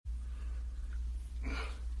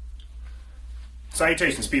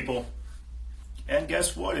Salutations, people. And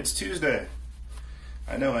guess what? It's Tuesday.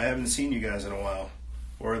 I know I haven't seen you guys in a while.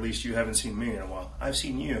 Or at least you haven't seen me in a while. I've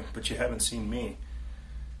seen you, but you haven't seen me.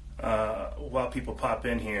 While people pop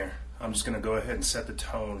in here, I'm just going to go ahead and set the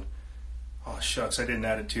tone. Oh, shucks, I didn't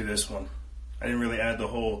add it to this one. I didn't really add the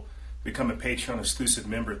whole become a Patreon exclusive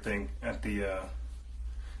member thing at the,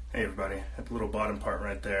 hey everybody, at the little bottom part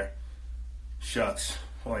right there. Shucks.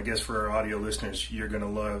 Well, I guess for our audio listeners, you're going to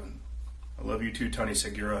love, I love you too, Tony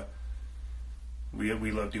Segura. We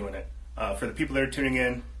love doing it. For the people that are tuning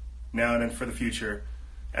in now and then for the future,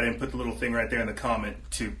 I didn't put the little thing right there in the comment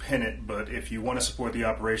to pin it, but if you want to support the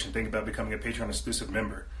operation, think about becoming a Patreon exclusive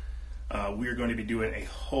member. We are going to be doing a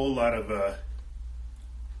whole lot of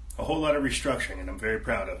restructuring, and I'm very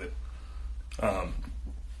proud of it.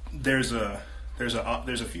 There's a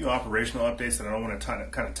few operational updates that I don't want to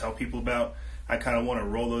kind of tell people about. I kind of want to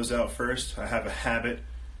roll those out first. I have a habit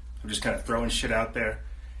of just kind of throwing shit out there,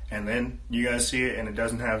 and then you guys see it and it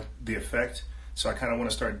doesn't have the effect. So I kind of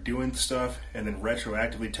want to start doing stuff and then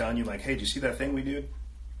retroactively telling you, like, hey, did you see that thing we did?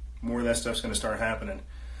 More of that stuff's going to start happening.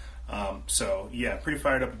 So yeah, pretty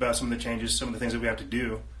fired up about some of the changes, some of the things that we have to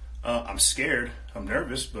do. I'm scared, I'm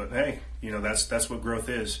nervous, but hey, you know, that's what growth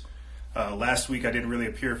is. Last week I didn't really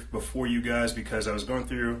appear before you guys because I was going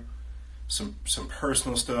through some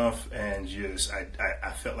personal stuff, and just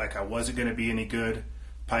I felt like I wasn't going to be any good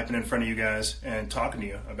piping in front of you guys and talking to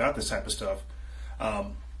you about this type of stuff.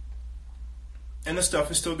 And the stuff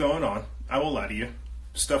is still going on. I will lie to you.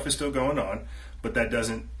 Stuff is still going on, but that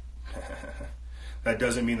doesn't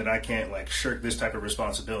mean that I can't like shirk this type of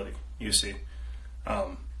responsibility. You see,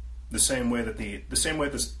 the same way that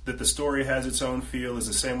the story has its own feel is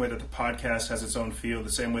the same way that the podcast has its own feel, the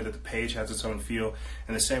same way that the page has its own feel,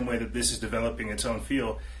 and the same way that this is developing its own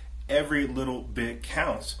feel. Every little bit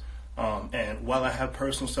counts. And while I have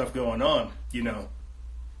personal stuff going on, you know,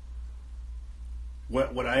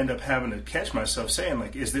 what I end up having to catch myself saying,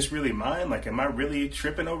 like, is this really mine? Like, am I really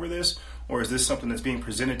tripping over this? Or is this something that's being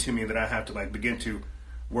presented to me that I have to, like, begin to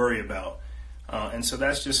worry about? And so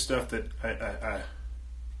that's just stuff that I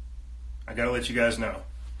got to let you guys know.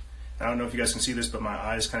 I don't know if you guys can see this, but my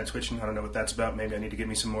eye is kind of twitching. I don't know what that's about. Maybe I need to get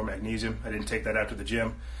me some more magnesium. I didn't take that after the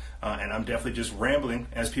gym. And I'm definitely just rambling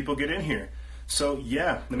as people get in here. So,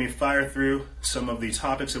 yeah, let me fire through some of the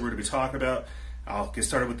topics that we're going to be talking about. I'll get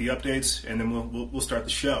started with the updates, and then we'll start the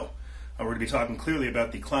show. We're going to be talking clearly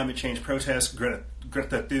about the climate change protests, Greta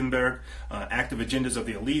Thunberg, active agendas of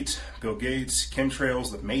the elites, Bill Gates,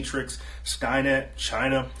 chemtrails, the Matrix, Skynet,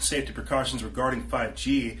 China, safety precautions regarding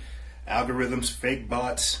 5G, algorithms, fake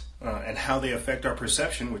bots, and how they affect our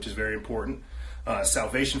perception, which is very important.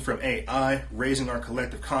 Salvation from AI, raising our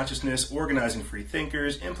collective consciousness, organizing free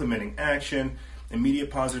thinkers, implementing action, immediate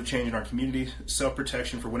positive change in our community,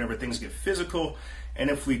 self-protection for whenever things get physical, and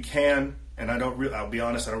if we can, and I'll be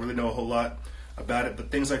honest, I don't really know a whole lot about it,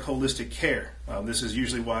 but things like holistic care. This is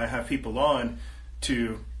usually why I have people on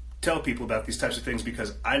to tell people about these types of things,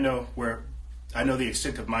 because I know the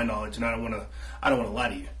extent of my knowledge, and I don't want to lie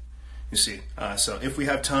to you. You see, so if we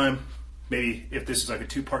have time, maybe if this is like a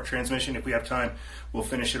two-part transmission, if we have time, we'll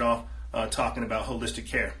finish it off talking about holistic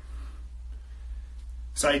care.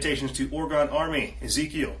 Salutations to Oregon Army,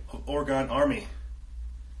 Ezekiel of Oregon Army.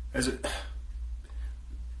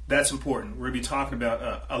 That's important. We're going to be talking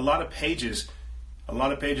about a lot of pages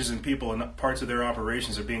and people and parts of their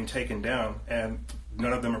operations are being taken down, and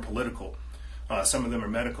none of them are political. Some of them are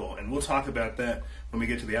medical, and we'll talk about that when we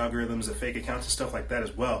get to the algorithms, the fake accounts, and stuff like that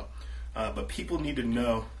as well. But people need to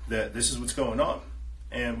know that this is what's going on.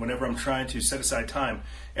 And whenever I'm trying to set aside time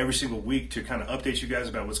every single week to kind of update you guys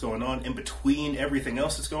about what's going on in between everything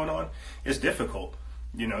else that's going on, it's difficult.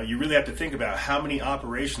 You know, you really have to think about how many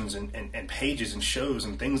operations and pages and shows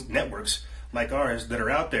and things, networks like ours that are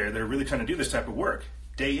out there that are really trying to do this type of work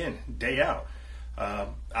day in, day out.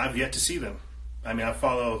 I've yet to see them. I mean, I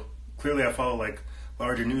follow like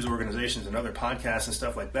larger news organizations and other podcasts and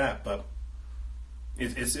stuff like that, but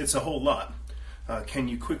it's a whole lot. Can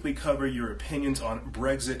you quickly cover your opinions on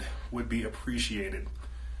Brexit? Would be appreciated.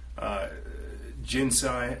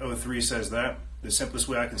 Jinsai03 says that. The simplest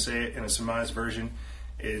way I can say it in a surmised version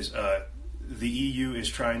is the EU is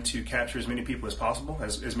trying to capture as many people as possible,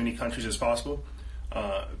 as many countries as possible.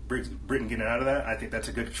 Britain getting out of that, I think that's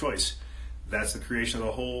a good choice. That's the creation of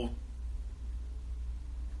the whole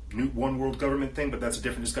new one world government thing, but that's a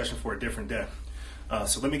different discussion for a different day.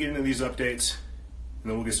 So let me get into these updates, and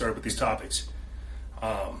then we'll get started with these topics.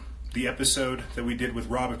 The episode that we did with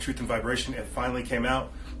Rob of Truth and Vibration, it finally came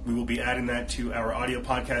out. We will be adding that to our audio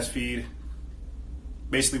podcast feed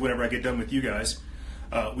basically whenever I get done with you guys.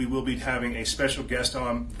 We will be having a special guest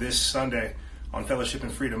on this Sunday on Fellowship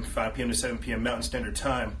and Freedom, 5 p.m. to 7 p.m. Mountain Standard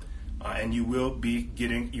Time. And you will be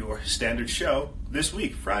getting your standard show this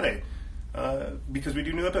week, Friday, because we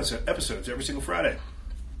do new episodes every single Friday.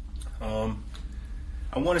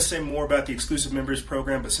 I want to say more about the exclusive members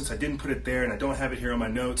program, but since I didn't put it there and I don't have it here on my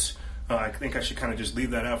notes, I think I should kind of just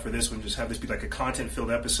leave that out for this one, just have this be like a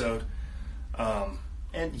content-filled episode.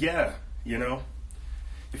 And yeah, you know,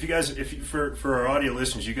 for our audio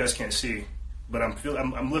listeners, you guys can't see, but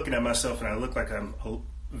I'm looking at myself and I look like I'm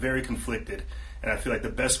very conflicted, and I feel like the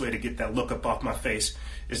best way to get that look up off my face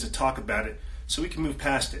is to talk about it so we can move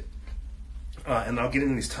past it. And I'll get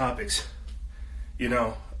into these topics. You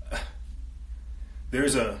know,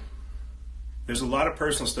 there's a lot of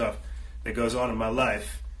personal stuff that goes on in my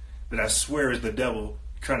life that I swear is the devil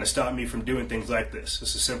trying to stop me from doing things like this.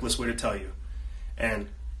 It's the simplest way to tell you. And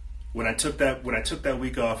when I took that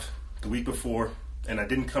week off the week before, and I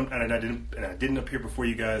didn't appear before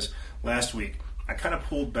you guys last week, I kind of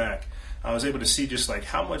pulled back. I was able to see just like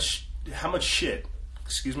how much shit,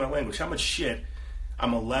 excuse my language, how much shit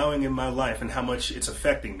I'm allowing in my life and how much it's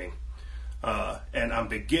affecting me. And I'm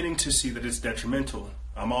beginning to see that it's detrimental.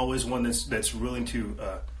 I'm always one that's willing to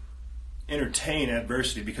entertain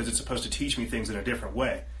adversity because it's supposed to teach me things in a different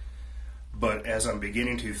way. But as I'm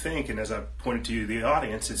beginning to think, and as I pointed to the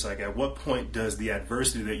audience, it's like, at what point does the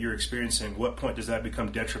adversity that you're experiencing, what point does that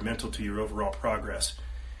become detrimental to your overall progress?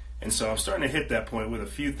 And so I'm starting to hit that point with a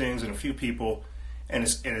few things and a few people, and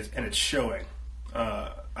it's showing.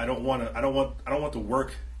 I don't want the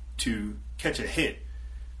work to catch a hit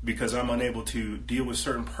because I'm unable to deal with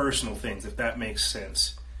certain personal things, if that makes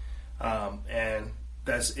sense. And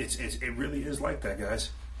it really is like that,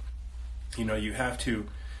 guys. You know,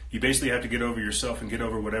 you basically have to get over yourself and get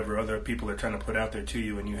over whatever other people are trying to put out there to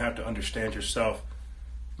you, and you have to understand yourself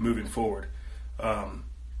moving forward.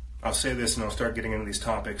 I'll say this and I'll start getting into these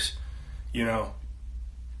topics. You know,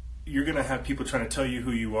 you're going to have people trying to tell you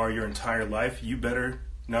who you are your entire life. You better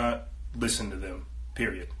not listen to them,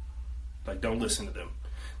 period. Like, don't listen to them.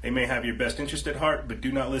 They may have your best interest at heart, but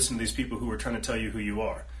do not listen to these people who are trying to tell you who you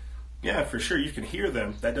are. Yeah, for sure, you can hear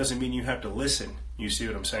them. That doesn't mean you have to listen. You see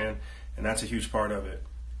what I'm saying? And that's a huge part of it.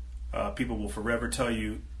 People will forever tell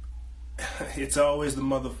you, it's always the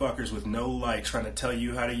motherfuckers with no light trying to tell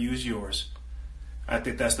you how to use yours. I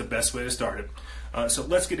think that's the best way to start it. So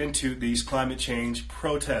let's get into these climate change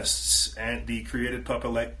protests and the created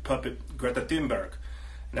puppet Greta Thunberg.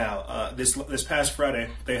 Now, this past Friday,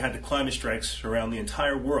 they had the climate strikes around the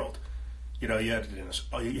entire world. You know, you had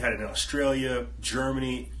it in Australia,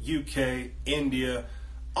 Germany, UK, India,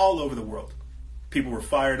 all over the world. People were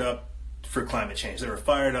fired up for climate change. They were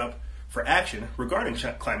fired up for action regarding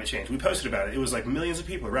climate change. We posted about it. It was like millions of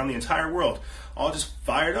people around the entire world, all just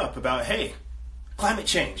fired up about, hey, climate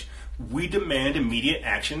change. We demand immediate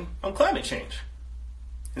action on climate change.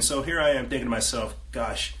 And so here I am thinking to myself,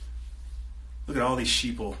 gosh, look at all these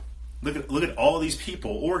sheeple. Look at all these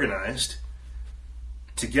people organized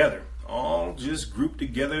together, all just grouped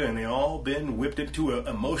together, and they all been whipped into an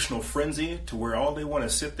emotional frenzy to where all they want to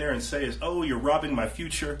sit there and say is, oh, you're robbing my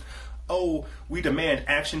future. Oh, we demand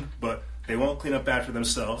action, but they won't clean up after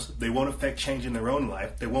themselves. They won't affect change in their own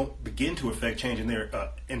life. They won't begin to affect change in their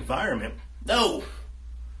environment. No!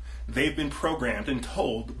 They've been programmed and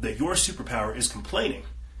told that your superpower is complaining.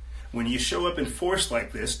 When you show up in force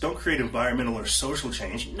like this, don't create environmental or social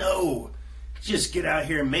change. No! Just get out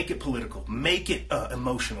here and make it political. Make it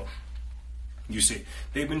emotional. You see,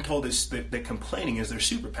 they've been told that complaining is their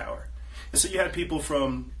superpower. And so you had people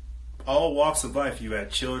from all walks of life. You had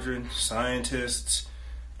children, scientists,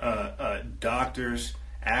 doctors,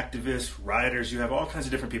 activists, writers. You have all kinds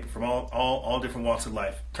of different people from all different walks of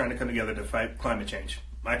life trying to come together to fight climate change.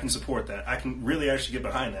 I can support that. I can really actually get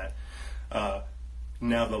behind that.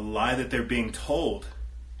 Now, the lie that they're being told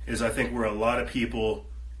is, I think, where a lot of people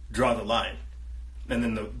draw the line. And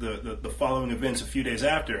then the following events a few days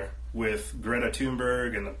after, with Greta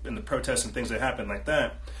Thunberg and the protests and things that happened like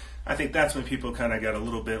that, I think that's when people kind of got a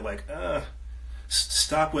little bit like,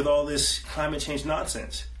 stop with all this climate change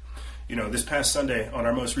nonsense. You know, this past Sunday on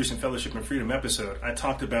our most recent Fellowship and Freedom episode, I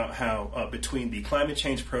talked about how between the climate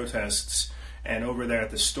change protests and over there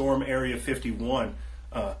at the Storm Area 51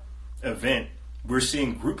 event, we're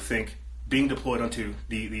seeing groupthink being deployed onto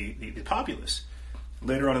the populace.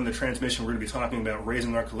 Later on in the transmission, we're going to be talking about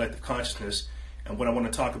raising our collective consciousness. And what I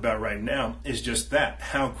want to talk about right now is just that,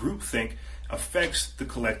 how groupthink affects the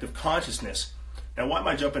collective consciousness. Now, why am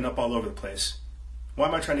I jumping up all over the place? Why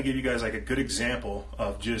am I trying to give you guys like a good example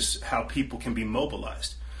of just how people can be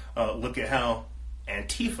mobilized? Look at how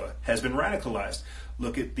Antifa has been radicalized.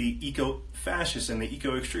 Look at the eco-fascists and the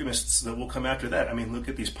eco-extremists that will come after that. I mean, look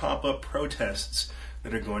at these pop-up protests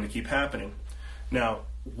that are going to keep happening. Now,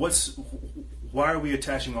 why are we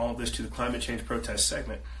attaching all of this to the climate change protest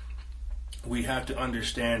segment? We have to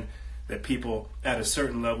understand that people at a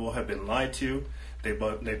certain level have been lied to. They've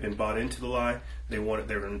been bought into the lie.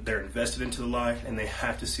 They're invested into the lie, and they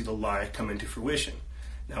have to see the lie come into fruition.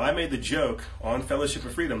 Now, I made the joke on Fellowship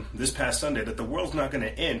of Freedom this past Sunday that the world's not going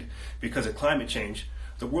to end because of climate change.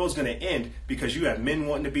 The world's going to end because you have men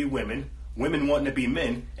wanting to be women, women wanting to be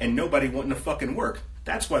men, and nobody wanting to fucking work.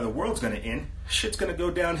 That's why the world's going to end. Shit's going to go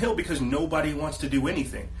downhill because nobody wants to do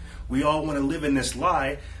anything. We all want to live in this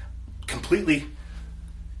lie completely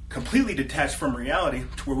detached from reality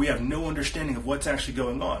to where we have no understanding of what's actually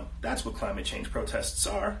going on. That's what climate change protests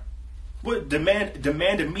are. What demand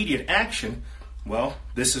immediate action. Well,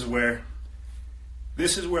 this is where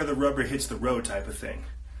the rubber hits the road type of thing.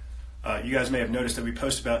 You guys may have noticed that we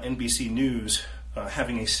post about NBC News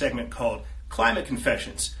having a segment called Climate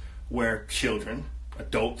Confessions, where children,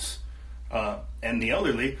 adults, and the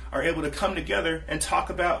elderly are able to come together and talk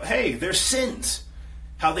about, hey, their sins,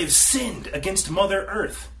 how they've sinned against Mother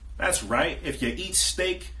Earth. That's right. If you eat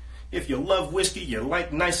steak, if you love whiskey, you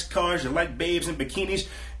like nice cars, you like babes in bikinis,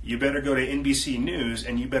 you better go to NBC News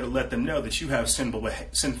and you better let them know that you have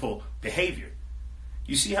sinful behavior.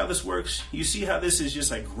 You see how this works? You see how this is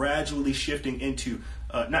just like gradually shifting into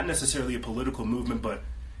not necessarily a political movement, but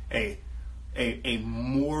a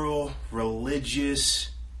moral,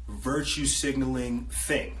 religious, virtue signaling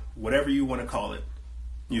thing, whatever you want to call it.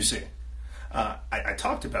 You see. I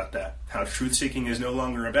talked about that, how truth-seeking is no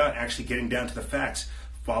longer about actually getting down to the facts,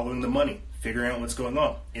 following the money, figuring out what's going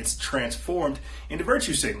on. It's transformed into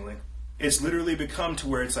virtue signaling. It's literally become to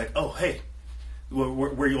where it's like, oh, hey,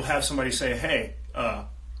 where you'll have somebody say, hey,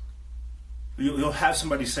 you'll have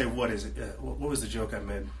somebody say, what is it? What was the joke I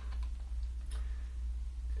made?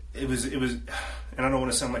 It was, and I don't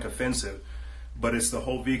want to sound like offensive, but it's the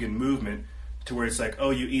whole vegan movement to where it's like, oh,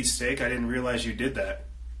 you eat steak? I didn't realize you did that.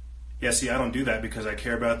 Yeah, see, I don't do that because I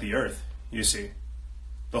care about the earth, you see.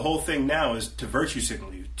 The whole thing now is to virtue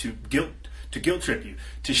signal you, to guilt trip you,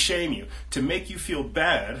 to shame you, to make you feel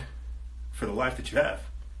bad for the life that you have.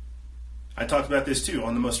 I talked about this too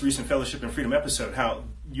on the most recent Fellowship and Freedom episode, how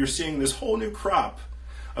you're seeing this whole new crop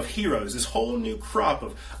of heroes, this whole new crop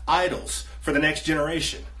of idols for the next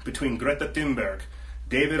generation between Greta Thunberg,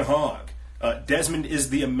 David Hogg, Desmond is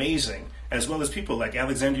the Amazing, as well as people like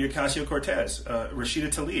Alexandria Ocasio-Cortez, Rashida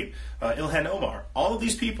Tlaib, Ilhan Omar. All of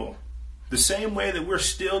these people, the same way that we're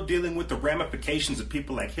still dealing with the ramifications of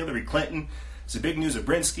people like Hillary Clinton, Zbigniew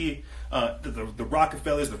Brzezinski, the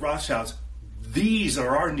Rockefellers, the Rothschilds. These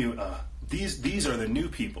are our new. These are the new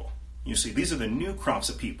people. You see, these are the new crops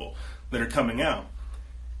of people that are coming out.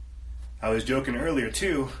 I was joking earlier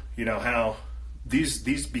too. You know how these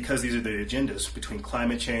because these are the agendas between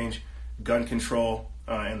climate change, gun control,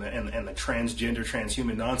 and the transgender,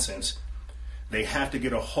 transhuman nonsense. They have to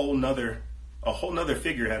get a whole nother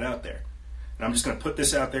figurehead out there. And I'm just going to put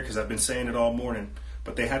this out there because I've been saying it all morning.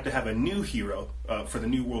 But they have to have a new hero for the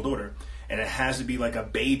new world order, and it has to be like a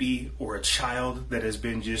baby or a child that has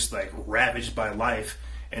been just like ravaged by life,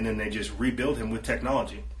 and then they just rebuild him with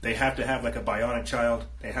technology. They have to have like a bionic child.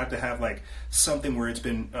 They have to have like something where it's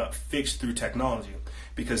been fixed through technology,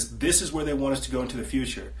 because this is where they want us to go into the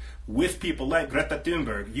future. With people like Greta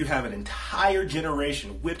Thunberg, you have an entire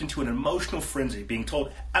generation whipped into an emotional frenzy, being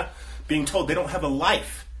told they don't have a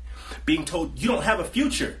life, being told you don't have a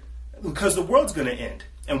future because the world's going to end.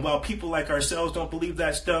 And while people like ourselves don't believe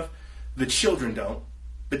that stuff, the children don't.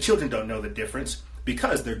 The children don't know the difference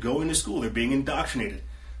because they're going to school, they're being indoctrinated.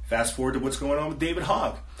 Fast forward to what's going on with David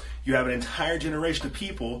Hogg. You have an entire generation of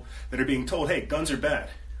people that are being told, hey, guns are bad.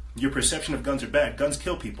 Your perception of guns are bad. Guns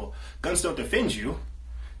kill people. Guns don't defend you.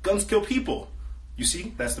 Guns kill people. You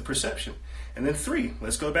see, that's the perception. And then 3,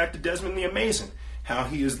 let's go back to Desmond the Amazing. How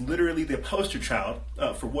he is literally the poster child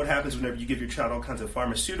for what happens whenever you give your child all kinds of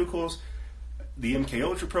pharmaceuticals, the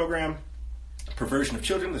MKUltra program, perversion of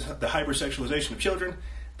children, the hypersexualization of children.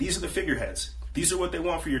 These are the figureheads. These are what they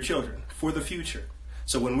want for your children, for the future.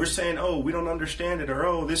 So when we're saying, oh, we don't understand it, or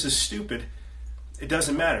oh, this is stupid, it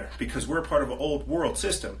doesn't matter because we're part of an old world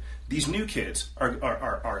system. These new kids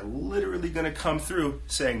are literally going to come through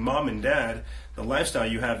saying, Mom and Dad, the lifestyle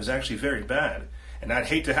you have is actually very bad. And I'd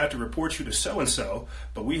hate to have to report you to so-and-so,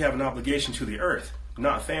 but we have an obligation to the earth,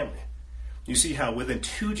 not family. You see how within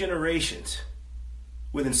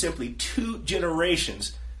simply 2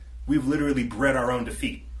 generations, we've literally bred our own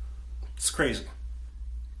defeat. It's crazy.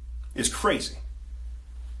 It's crazy.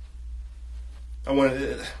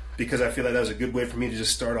 because I feel like that was a good way for me to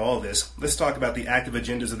just start all this. Let's talk about the active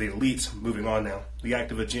agendas of the elites. Moving on now. The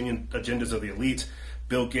active agendas of the elites,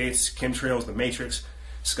 Bill Gates, chemtrails, the Matrix,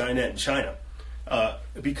 Skynet, and China.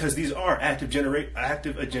 Because these are active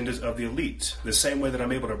agendas of the elites. The same way that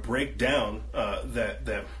I'm able to break down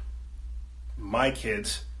that my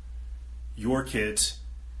kids, your kids,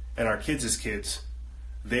 and our kids' kids,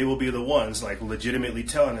 they will be the ones like legitimately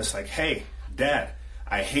telling us like, hey, Dad,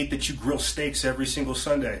 I hate that you grill steaks every single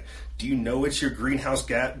Sunday. Do you know it's your greenhouse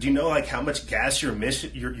gas? Do you know like how much gas you're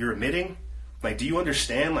emitting? Like, do you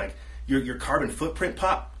understand like your carbon footprint,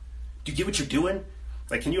 Pop? Do you get what you're doing?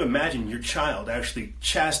 Like, can you imagine your child actually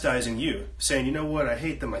chastising you, saying, you know what, I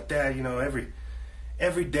hate that my dad, you know,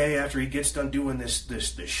 every day after he gets done doing this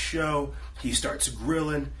show, he starts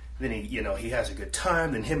grilling. Then he has a good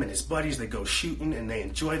time. Then him and his buddies, they go shooting and they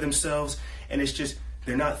enjoy themselves. And it's just,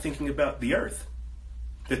 they're not thinking about the earth.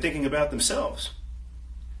 They're thinking about themselves.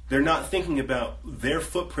 They're not thinking about their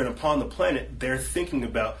footprint upon the planet. They're thinking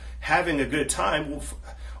about having a good time. Well,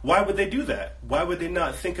 why would they do that? Why would they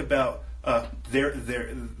not think about their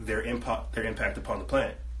impact upon the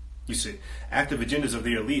planet? You see, active agendas of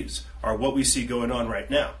the elites are what we see going on right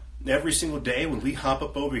now. Every single day when we hop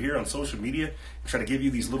up over here on social media and try to give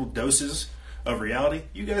you these little doses of reality,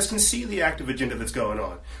 you guys can see the active agenda that's going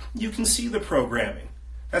on. You can see the programming.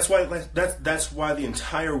 That's why the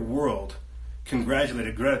entire world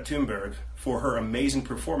congratulated Greta Thunberg for her amazing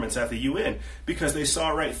performance at the UN, because they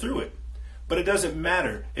saw right through it. But it doesn't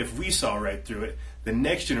matter if we saw right through it. The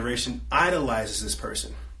next generation idolizes this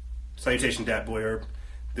person. Salutation, Dat Boy Herb.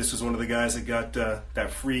 This was one of the guys that got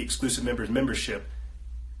that free exclusive members membership.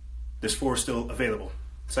 This floor is still available.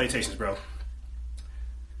 Salutations, bro.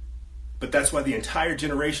 But that's why the entire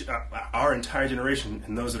generation, our entire generation,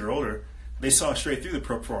 and those that are older, they saw straight through the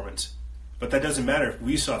performance. But that doesn't matter if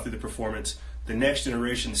we saw through the performance. The next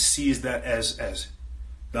generation sees that as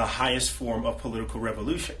the highest form of political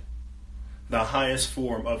revolution, the highest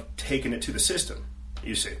form of taking it to the system,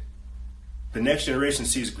 you see. The next generation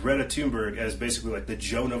sees Greta Thunberg as basically like the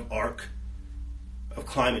Joan of Arc of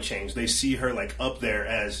climate change. They see her like up there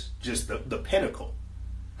as just the pinnacle.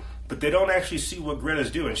 But they don't actually see what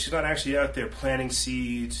Greta's doing. She's not actually out there planting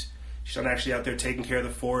seeds. She's not actually out there taking care of the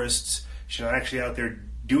forests. She's not actually out there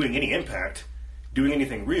doing any impact, doing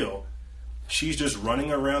anything real. She's just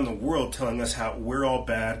running around the world telling us how we're all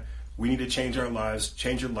bad, we need to change our lives,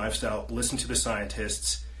 change your lifestyle, listen to the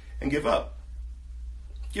scientists, and give up.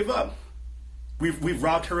 Give up. We've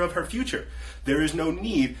robbed her of her future. There is no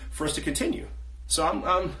need for us to continue. So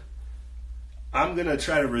I'm going to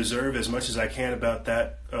try to reserve as much as I can about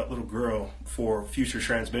that little girl for future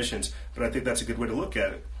transmissions, but I think that's a good way to look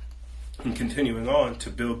at it. And continuing on to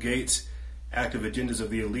Bill Gates, active agendas of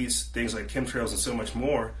the elites, things like chemtrails and so much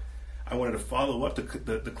more, I wanted to follow up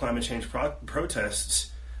the climate change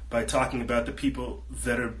protests by talking about the people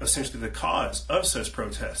that are essentially the cause of such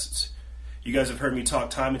protests. You guys have heard me talk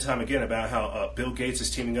time and time again about how Bill Gates is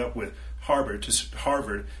teaming up with Harvard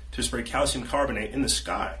to spray calcium carbonate in the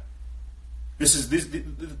sky. This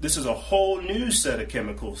is a whole new set of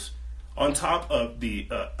chemicals on top of the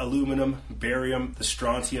aluminum, barium, the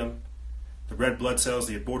strontium, the red blood cells,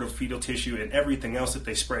 the abortive fetal tissue, and everything else that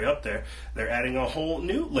they spray up there. They're adding a whole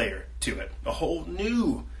new layer to it, a whole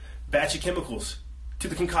new batch of chemicals to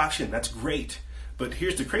the concoction. That's great. But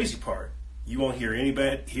here's the crazy part. You won't hear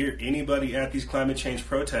anybody at these climate change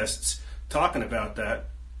protests talking about that.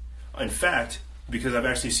 In fact, because I've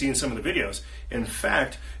actually seen some of the videos, in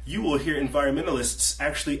fact, you will hear environmentalists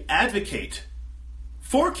actually advocate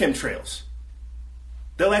for chemtrails.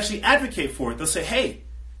 They'll actually advocate for it. They'll say, hey,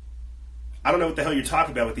 I don't know what the hell you're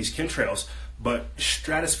talking about with these chemtrails, but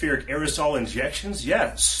stratospheric aerosol injections,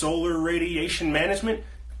 yeah, solar radiation management,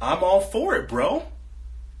 I'm all for it, bro.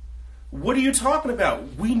 What are you talking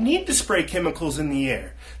about? We need to spray chemicals in the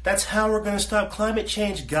air. That's how we're going to stop climate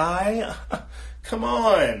change, guy. Come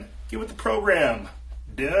on. Get with the program,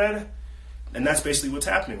 dude. And that's basically what's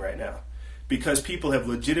happening right now. Because people have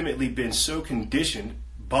legitimately been so conditioned,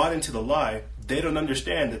 bought into the lie, they don't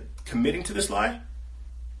understand that committing to this lie,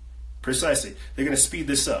 precisely, they're going to speed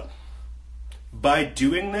this up. By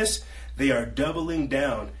doing this, they are doubling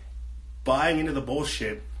down, buying into the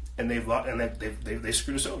bullshit, and they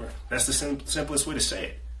screwed us over. That's the simplest way to say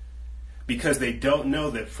it. Because they don't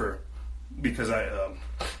know that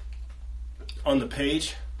on the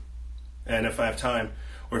page, and if I have time,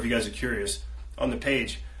 or if you guys are curious, on the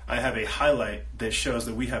page, I have a highlight that shows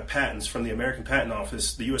that we have patents from the American Patent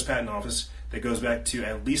Office, the U.S. Patent Office, that goes back to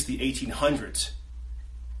at least the 1800s,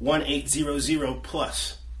 1800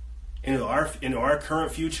 plus, into our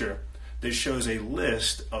current future, that shows a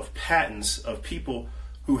list of patents of people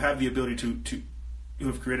who have the ability who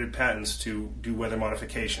have created patents to do weather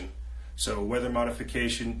modification. So weather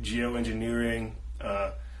modification, geoengineering,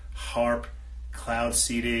 HARP, cloud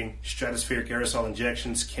seeding, stratospheric aerosol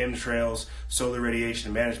injections, chemtrails, solar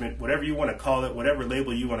radiation management, whatever you want to call it, whatever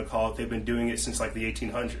label you want to call it, they've been doing it since like the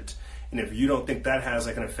 1800s. And if you don't think that has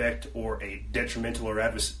like an effect or a detrimental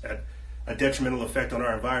effect on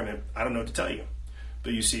our environment, I don't know what to tell you.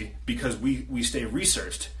 But you see, because we stay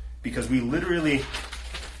researched, because we literally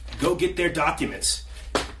go get their documents,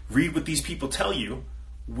 read what these people tell you,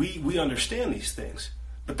 we understand these things.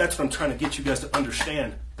 But that's what I'm trying to get you guys to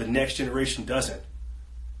understand. The next generation doesn't.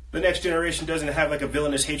 The next generation doesn't have like a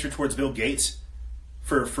villainous hatred towards Bill Gates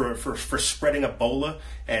for spreading Ebola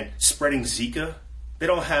and spreading Zika. They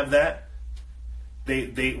don't have that.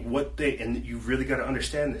 And you really got to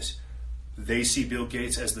understand this. They see Bill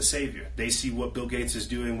Gates as the savior. They see what Bill Gates is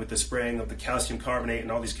doing with the spraying of the calcium carbonate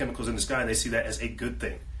and all these chemicals in the sky. They see that as a good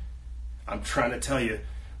thing. I'm trying to tell you,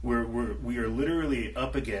 we are literally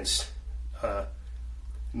up against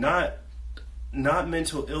not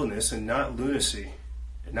mental illness and not lunacy,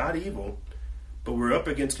 not evil, but we're up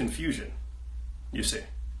against confusion. You see,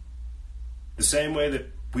 the same way that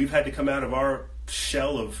we've had to come out of our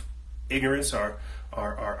shell of ignorance, our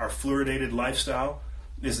fluoridated lifestyle,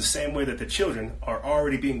 is the same way that the children are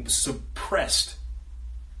already being suppressed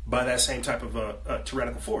by that same type of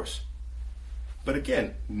tyrannical force. But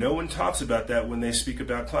again, no one talks about that when they speak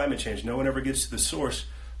about climate change. No one ever gets to the source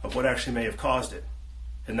of what actually may have caused it.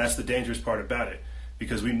 And that's the dangerous part about it.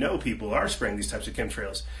 Because we know people are spraying these types of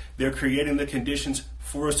chemtrails. They're creating the conditions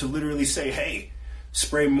for us to literally say, hey,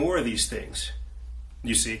 spray more of these things.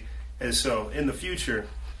 You see? And so in the future,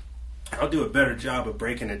 I'll do a better job of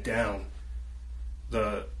breaking it down.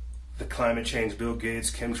 The climate change, Bill Gates,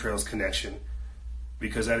 chemtrails connection.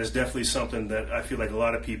 Because that is definitely something that I feel like a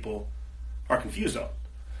lot of people are confused on.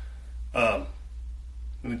 Let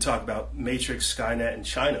me talk about Matrix, Skynet, and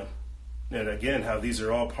China. And again, how these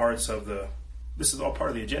are all parts of this is all part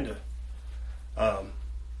of the agenda. A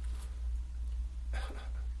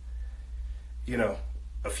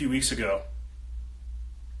few weeks ago,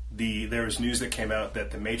 there was news that came out that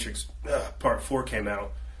the Matrix Part 4 came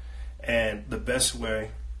out, and the best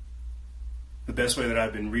way that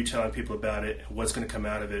I've been retelling people about it, what's going to come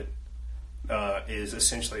out of it, is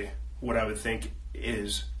essentially what I would think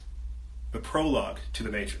is the prologue to the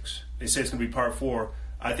Matrix. They say it's going to be Part 4.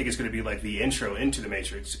 I think it's going to be like the intro into the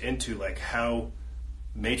Matrix, into like how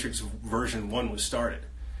Matrix version 1 was started.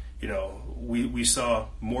 We saw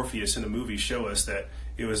Morpheus in the movie show us that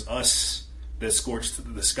it was us that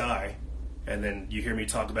scorched the sky, and then you hear me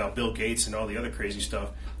talk about Bill Gates and all the other crazy stuff.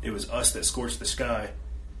 It was us that scorched the sky,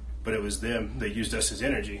 but it was them that used us as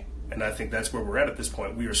energy. And I think that's where we're at this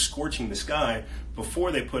point. We are scorching the sky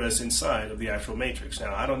before they put us inside of the actual Matrix.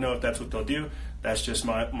 Now, I don't know if that's what they'll do. That's just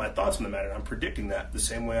my thoughts on the matter. I'm predicting that the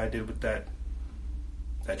same way I did with that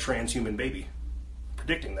transhuman baby.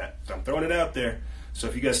 Predicting that. So I'm throwing it out there. So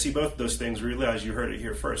if you guys see both of those things, realize you heard it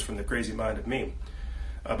here first from the crazy mind of me.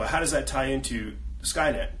 But how does that tie into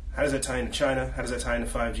Skynet? How does that tie into China? How does that tie into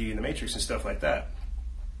 5G and the Matrix and stuff like that?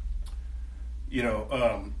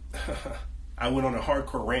 I went on a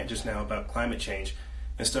hardcore rant just now about climate change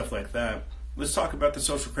and stuff like that. Let's talk about the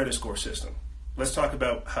social credit score system. Let's talk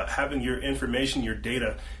about having your information, your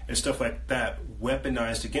data, and stuff like that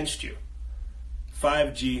weaponized against you.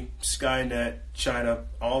 5G, Skynet, China,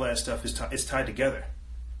 all that stuff is tied together.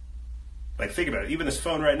 Like, think about it. Even this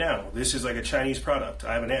phone right now, this is like a Chinese product.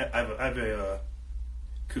 I have a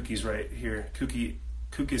cookies right here.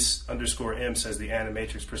 Cookies_M says the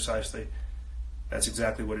animatrix precisely. That's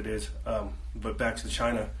exactly what it is. But back to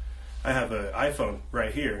China, I have an iPhone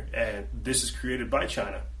right here, and this is created by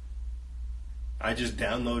China. I just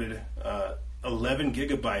downloaded 11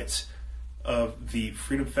 gigabytes of the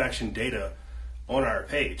Freedom Faction data on our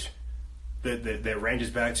page that ranges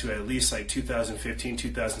back to at least like 2015,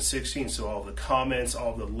 2016. So all the comments,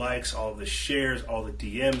 all the likes, all the shares, all the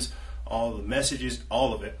DMs, all the messages,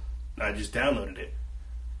 all of it. I just downloaded it.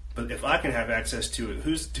 But if I can have access to it,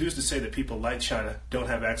 who's to say that people like China don't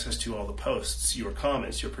have access to all the posts, your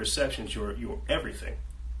comments, your perceptions, your everything?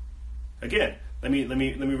 Again, let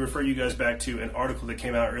me refer you guys back to an article that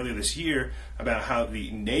came out earlier this year about how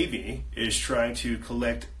the Navy is trying to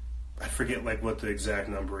collect, I forget like what the exact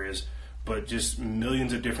number is, but just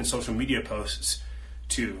millions of different social media posts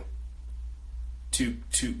to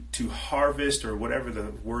harvest, or whatever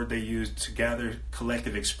the word they use, to gather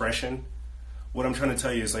collective expression. What I'm trying to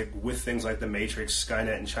tell you is, like, with things like the Matrix,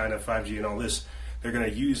 Skynet, and China, 5G, and all this, they're going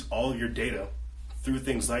to use all of your data through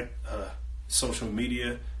things like social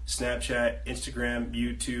media, Snapchat, Instagram,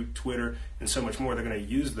 YouTube, Twitter, and so much more. They're going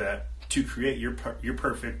to use that to create your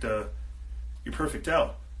perfect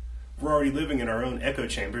out. We're already living in our own echo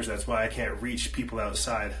chambers. That's why I can't reach people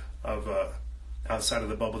outside of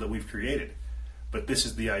the bubble that we've created. But this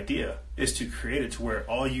is the idea: is to create it to where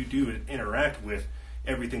all you do is interact with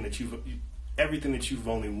everything that you've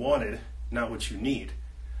only wanted, not what you need.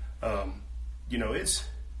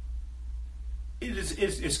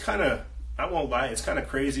 It's kind of, I won't lie, it's kind of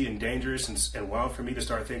crazy and dangerous and wild for me to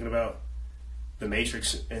start thinking about the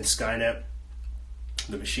Matrix and Skynet,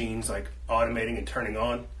 the machines like automating and turning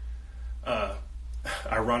on.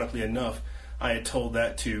 Ironically enough, I had told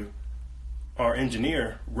that to our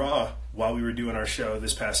engineer, Ra, while we were doing our show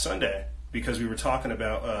this past Sunday, because we were talking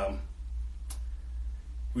about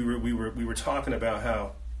we were talking about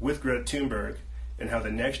how with Greta Thunberg and how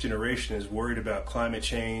the next generation is worried about climate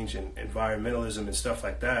change and environmentalism and stuff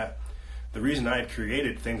like that. The reason I had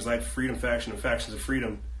created things like Freedom Faction and Factions of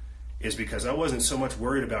Freedom is because I wasn't so much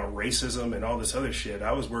worried about racism and all this other shit.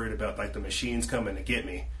 I was worried about like the machines coming to get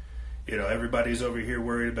me. Everybody's over here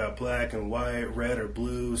worried about black and white, red or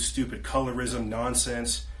blue, stupid colorism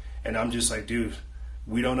nonsense. And I'm just like, dude,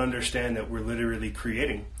 we don't understand that we're literally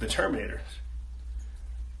creating the Terminators.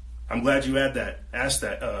 I'm glad you asked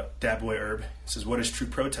that, Dabboy Herb. It says, what is true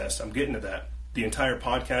protest? I'm getting to that. The entire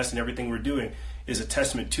podcast and everything we're doing is a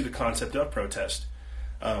testament to the concept of protest.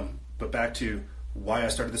 But back to why I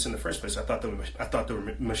started this in the first place. I thought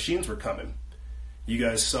the machines were coming. You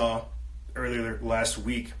guys saw earlier last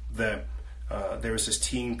week that there was this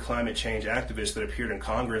teen climate change activist that appeared in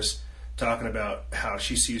Congress talking about how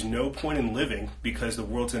she sees no point in living because the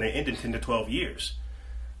world's going to end in 10 to 12 years.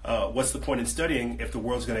 What's the point in studying if the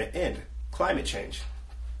world's going to end? Climate change.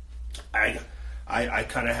 I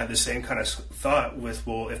kind of had the same kind of thought with,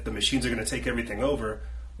 well, if the machines are going to take everything over,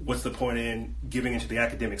 what's the point in giving into the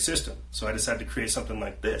academic system? So I decided to create something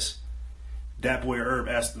like this. Dat Boy Herb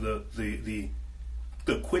asked the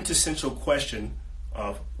quintessential question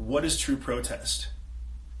of what is true protest?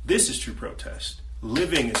 This is true protest.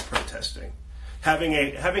 Living is protesting. Having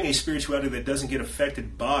a spirituality that doesn't get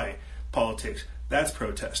affected by politics, that's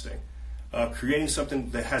protesting. Creating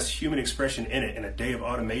something that has human expression in it in a day of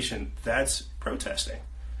automation, that's protesting.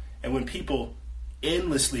 And when people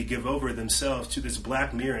endlessly give over themselves to this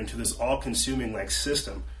black mirror and to this all-consuming like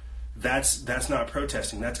system, that's not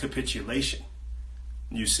protesting, that's capitulation.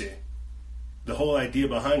 You see, the whole idea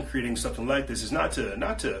behind creating something like this is not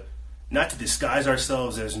to disguise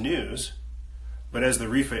ourselves as news, but as the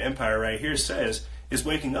Rifa Empire right here says, is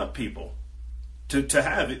waking up people to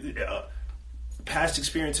have past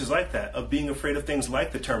experiences like that, of being afraid of things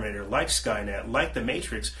like the Terminator, like Skynet, like the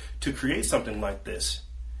Matrix, to create something like this.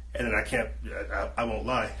 And then I won't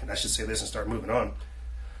lie, and I should say this and start moving on.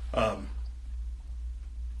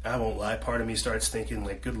 I won't lie, part of me starts thinking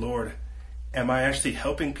like, good Lord, am I actually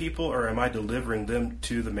helping people or am I delivering them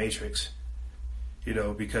to the Matrix?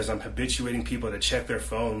 Because I'm habituating people to check their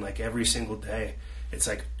phone like every single day. It's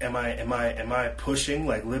like, am I pushing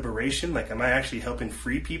like liberation? Like, am I actually helping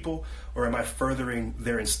free people, or am I furthering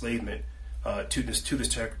their enslavement to this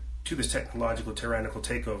technological tyrannical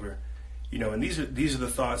takeover? And these are the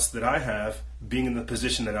thoughts that I have, being in the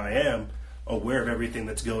position that I am, aware of everything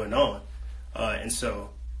that's going on. And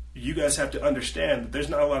so you guys have to understand that there's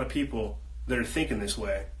not a lot of people that are thinking this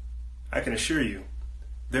way. I can assure you,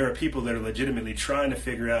 there are people that are legitimately trying to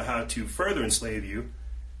figure out how to further enslave you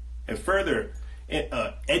and further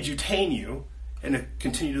edutain you and to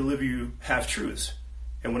continue to deliver you half-truths.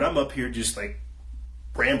 And when I'm up here just like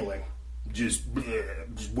rambling, just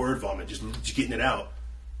word vomit, just getting it out,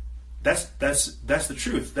 that's the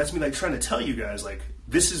truth. That's me like trying to tell you guys like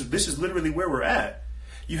this is literally where we're at.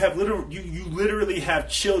 You literally have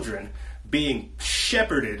children being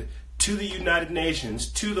shepherded to the United Nations,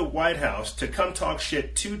 to the White House, to come talk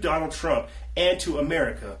shit to Donald Trump and to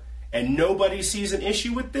America, and nobody sees an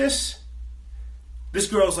issue with this. This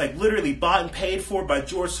girl's like literally bought and paid for by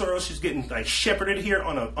George Soros. She's getting like shepherded here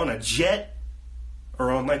on a jet, or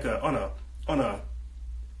on a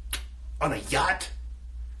yacht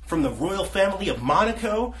from the royal family of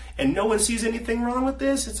Monaco, and no one sees anything wrong with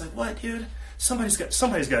this. It's like, what, dude? Somebody's got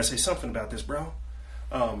to say something about this, bro.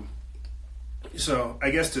 So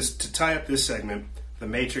I guess to tie up this segment, the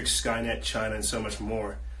Matrix, Skynet, China, and so much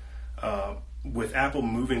more, with Apple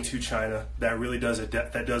moving to China, that really does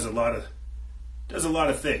a lot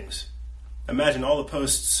of things. Imagine all the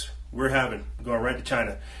posts we're having going right to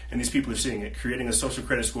China, and these people are seeing it, creating a social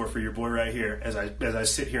credit score for your boy right here as I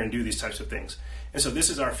sit here and do these types of things. And so this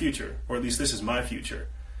is our future, or at least this is my future.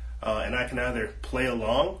 and I can either play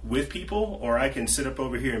along with people, or I can sit up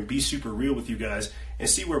over here and be super real with you guys and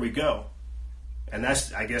see where we go. And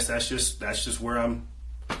I guess that's just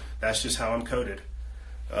how I'm coded.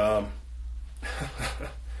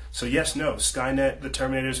 So yes, no, Skynet, the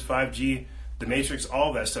Terminators, 5G, the Matrix,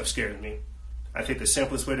 all that stuff scares me. I think the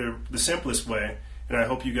simplest way, and I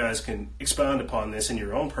hope you guys can expound upon this in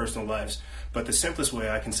your own personal lives, but the simplest way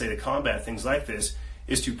I can say to combat things like this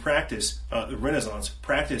is to practice the Renaissance,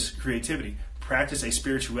 practice creativity, practice a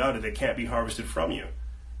spirituality that can't be harvested from you.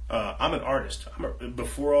 I'm an artist.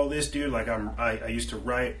 Before all this, dude, like I used to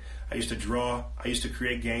write, I used to draw, I used to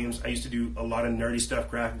create games, I used to do a lot of nerdy stuff,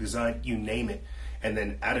 graphic design, you name it. And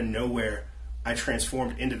then out of nowhere, I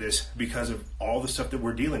transformed into this because of all the stuff that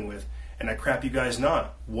we're dealing with. And I crap you guys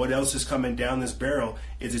not. What else is coming down this barrel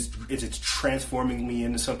is it's transforming me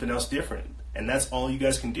into something else different. And that's all you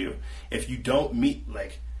guys can do. If you don't meet,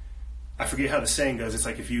 like, I forget how the saying goes. It's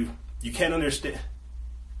like if you can't understand,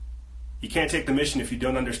 you can't take the mission if you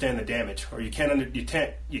don't understand the damage, or you can't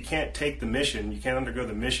take the mission, you can't undergo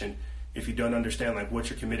the mission if you don't understand like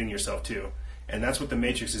what you're committing yourself to. And that's what the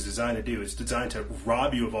Matrix is designed to do. It's designed to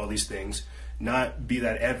rob you of all these things, not be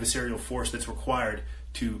that adversarial force that's required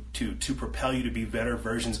to propel you to be better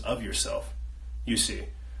versions of yourself, you see.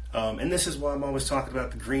 And this is why I'm always talking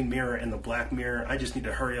about the green mirror and the black mirror. I just need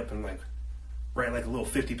to hurry up and like write like a little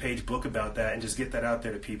 50-page book about that and just get that out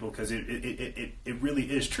there to people, because it really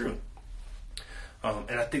is true.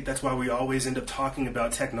 And I think that's why we always end up talking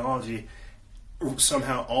about technology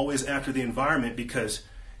somehow always after the environment, because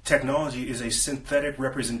technology is a synthetic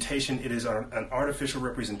representation. It is an artificial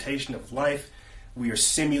representation of life. We are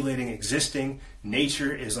simulating existing.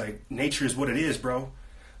 Nature is what it is, bro.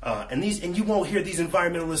 And you won't hear these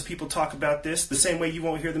environmentalist people talk about this the same way you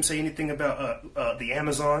won't hear them say anything about the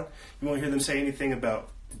Amazon. You won't hear them say anything about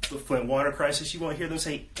the Flint water crisis. You won't hear them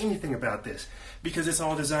say anything about this, because it's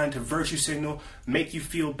all designed to virtue signal, make you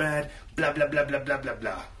feel bad, blah, blah, blah, blah, blah, blah,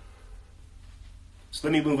 blah. So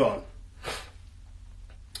let me move on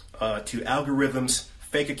to algorithms,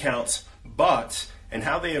 fake accounts, bots, and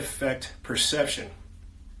how they affect perception.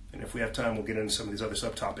 And if we have time, we'll get into some of these other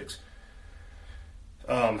subtopics.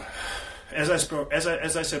 As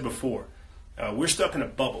I said before, we're stuck in a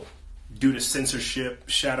bubble due to censorship,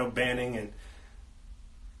 shadow banning, and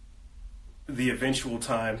the eventual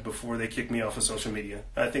time before they kick me off of social media.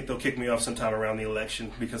 I think they'll kick me off sometime around the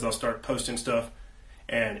election, because I'll start posting stuff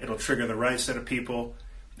and it'll trigger the right set of people,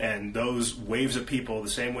 and those waves of people, the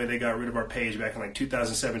same way they got rid of our page back in like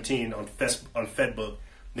 2017 on Fedbook,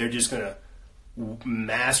 they're just going to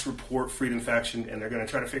mass report Freedom Faction, and they're going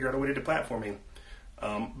to try to figure out a way to deplatform me.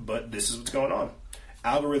 But this is what's going on.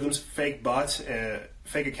 Algorithms, fake bots,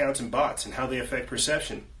 fake accounts and bots, and how they affect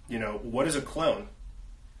perception. You know, what is a clone?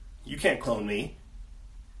 You can't clone me.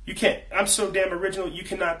 You can't. I'm so damn original, you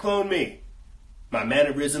cannot clone me. My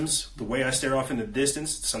mannerisms, the way I stare off in the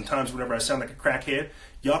distance, sometimes whenever I sound like a crackhead,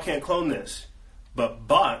 y'all can't clone this. But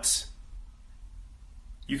bots,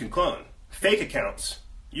 you can clone. Fake accounts,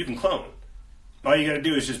 you can clone. All you gotta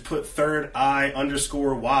do is just put _wise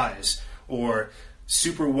or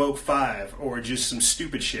super woke 5 or just some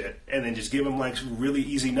stupid shit, and then just give them like really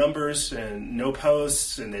easy numbers and no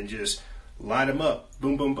posts, and then just line them up,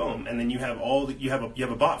 boom, boom, boom, and then you have you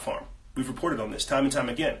have a bot farm. We've reported on this time and time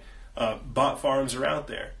again. Bot farms are out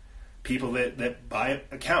there. People that buy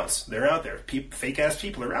accounts, they're out there. Fake ass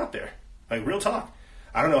people are out there. Like, real talk.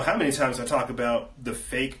 I don't know how many times I talk about the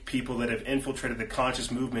fake people that have infiltrated the conscious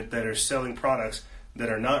movement, that are selling products that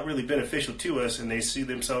are not really beneficial to us, and they see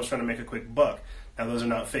themselves trying to make a quick buck. Now, those are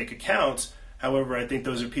not fake accounts. However, I think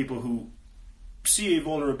those are people who see a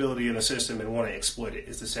vulnerability in the system and want to exploit it,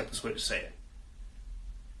 is the simplest way to say it.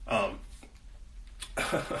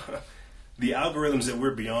 The algorithms that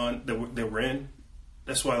we're beyond, that we're in,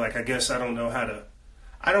 that's why, like, I guess I don't know how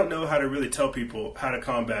to really tell people how to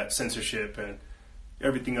combat censorship and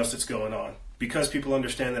everything else that's going on, because people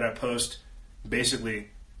understand that I post basically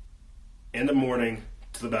in the morning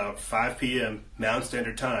till about 5 p.m. Mountain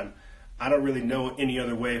Standard Time. I don't really know any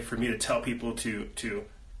other way for me to tell people to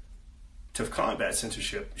combat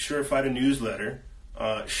censorship. Sure, if I had a newsletter,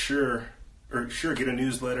 sure, get a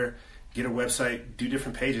newsletter, get a website, do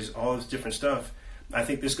different pages, all this different stuff. I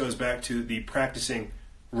think this goes back to the practicing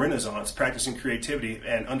Renaissance, practicing creativity,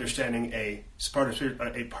 and understanding a part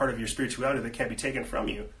of your spirituality that can't be taken from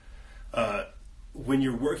you. When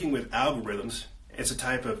you're working with algorithms, it's a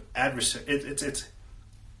type of adversary.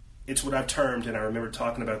 It's what I've termed, and I remember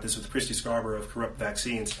talking about this with Christy Scarborough of Corrupt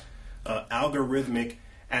Vaccines, algorithmic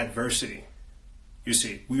adversity. You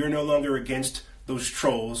see, we are no longer against those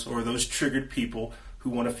trolls or those triggered people who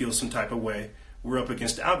want to feel some type of way. we're up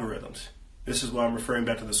against algorithms. This is why I'm referring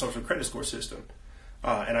back to the social credit score system.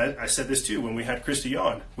 And I said this too when we had Christy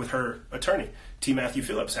on with her attorney, T. Matthew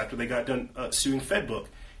Phillips, after they got done suing FedBook.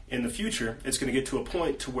 In the future, it's going to get to a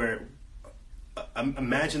point to where,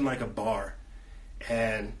 imagine like a bar,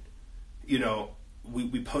 and, you know,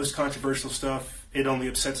 we post controversial stuff, it only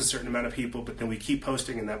upsets a certain amount of people, but then we keep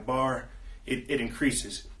posting in that bar, it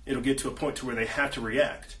increases. It'll get to a point to where they have to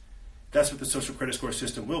react. That's what the social credit score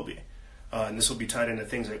system will be. And this will be tied into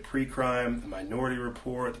things like pre-crime, the Minority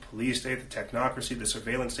Report, the police state, the technocracy, the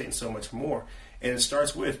surveillance state, and so much more. And it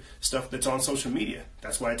starts with stuff that's on social media.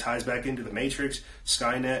 That's why it ties back into the Matrix,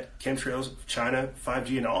 Skynet, Chemtrails, China,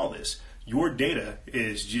 5G, and all this. Your data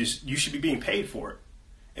is just, you should be being paid for it.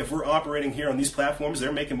 If we're operating here on these platforms,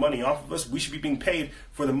 they're making money off of us, we should be being paid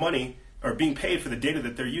for the money, or being paid for the data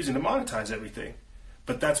that they're using to monetize everything.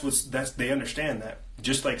 But they understand that.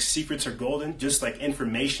 Just like secrets are golden, just like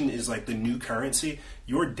information is like the new currency,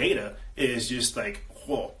 your data is just like,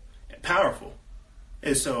 whoa, powerful.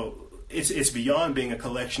 And so it's beyond being a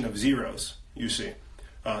collection of zeros, you see.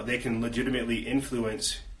 They can legitimately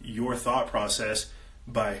influence your thought process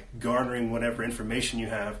by garnering whatever information you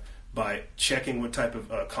have, by checking what type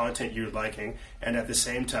of content you're liking, and at the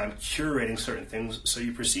same time curating certain things so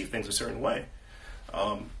you perceive things a certain way.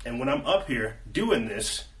 And when I'm up here doing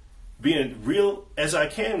this, being real as I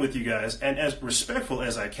can with you guys and as respectful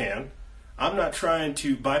as I can, I'm not trying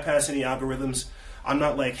to bypass any algorithms. I'm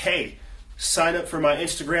not like, hey, sign up for my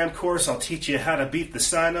Instagram course, I'll teach you how to beat the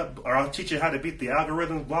sign up, or I'll teach you how to beat the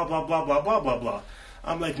algorithm, blah, blah, blah, blah, blah, blah, blah.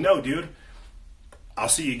 I'm like, no, dude, I'll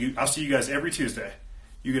see you guys every Tuesday.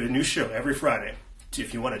 You get a new show every Friday.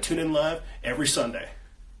 If you want to tune in live, every Sunday.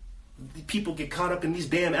 People get caught up in these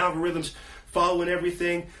damn algorithms, following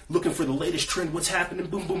everything, looking for the latest trend, what's happening,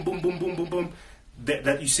 boom, boom, boom, boom, boom, boom, boom.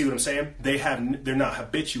 That you see what I'm saying? They're not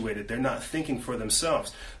habituated. They're not thinking for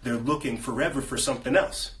themselves. They're looking forever for something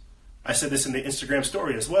else. I said this in the Instagram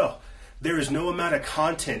story as well. There is no amount of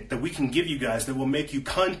content that we can give you guys that will make you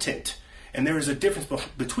content. And there is a difference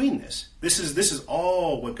between this. This is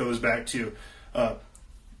all what goes back to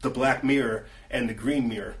the black mirror and the green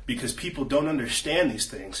mirror, because people don't understand these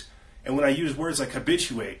things. And when I use words like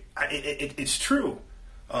habituate, it's true.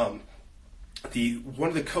 One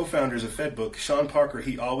of the co-founders of FedBook, Sean Parker,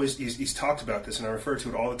 he's talked about this, and I refer to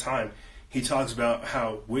it all the time. He talks about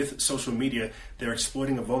how with social media, they're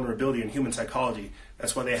exploiting a vulnerability in human psychology.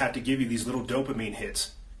 That's why they have to give you these little dopamine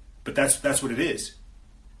hits. But that's what it is.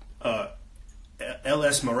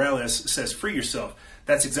 L.S. Morales says, free yourself.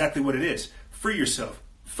 That's exactly what it is. Free yourself.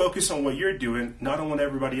 Focus on what you're doing, not on what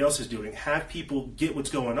everybody else is doing. Have people get what's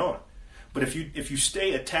going on. But if you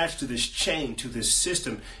stay attached to this chain, to this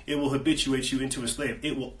system, it will habituate you into a slave.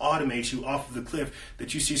 It will automate you off of the cliff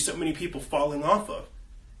that you see so many people falling off of.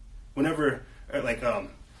 Whenever, like,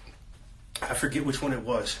 I forget which one it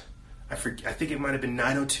was. I think it might have been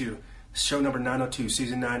 902, show number 902,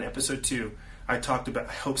 season 9, episode 2. I talked about,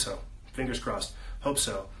 I hope so, fingers crossed, hope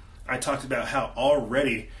so. I talked about how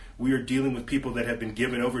already we are dealing with people that have been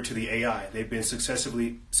given over to the AI. They've been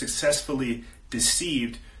successfully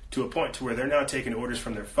deceived to a point to where they're now taking orders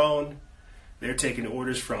from their phone. They're taking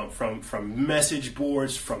orders from message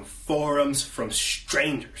boards, from forums, from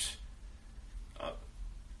strangers.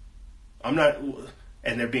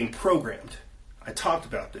 And they're being programmed. I talked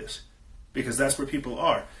about this because that's where people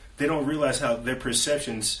are. They don't realize how their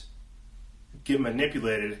perceptions get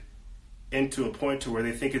manipulated into a point to where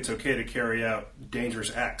they think it's okay to carry out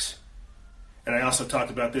dangerous acts. And I also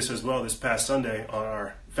talked about this as well this past Sunday on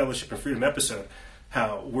our Fellowship and Freedom episode,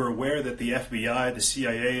 how we're aware that the FBI, the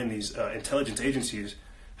CIA, and these intelligence agencies,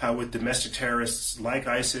 how with domestic terrorists like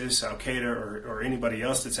ISIS, Al-Qaeda, or anybody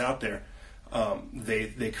else that's out there,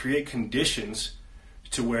 they create conditions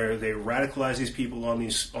to where they radicalize these people on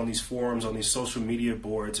these forums, on these social media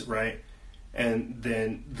boards, right? And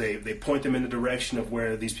then they point them in the direction of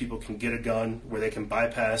where these people can get a gun, where they can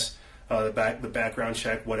bypass the background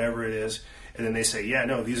check, whatever it is. And then they say, yeah,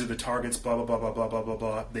 no, these are the targets, blah, blah, blah, blah, blah, blah, blah,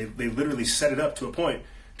 blah. They literally set it up to a point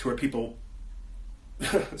to where people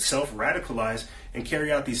self-radicalize and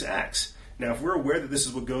carry out these acts. Now, if we're aware that this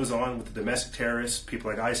is what goes on with the domestic terrorists,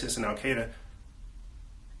 people like ISIS and Al-Qaeda,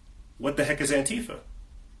 what the heck is Antifa?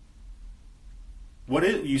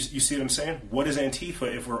 You see what I'm saying? What is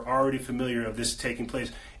Antifa if we're already familiar of this taking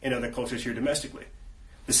place in other cultures here domestically?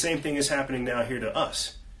 The same thing is happening now here to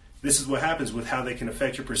us. This is what happens with how they can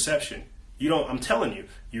affect your perception. I'm telling you,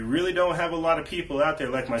 you really don't have a lot of people out there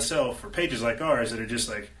like myself or pages like ours that are just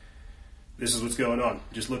like, this is what's going on.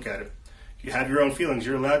 Just look at it. You have your own feelings.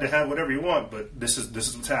 You're allowed to have whatever you want, but this is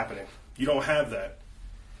what's happening. You don't have that.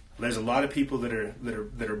 There's a lot of people that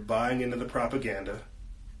are buying into the propaganda,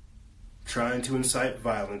 trying to incite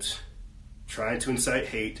violence, trying to incite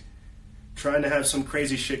hate, trying to have some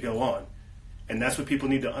crazy shit go on. And that's what people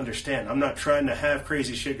need to understand. I'm not trying to have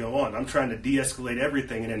crazy shit go on. I'm trying to de-escalate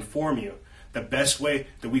everything and inform you. The best way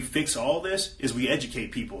that we fix all this is we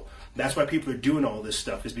educate people. That's why people are doing all this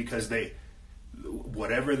stuff, is because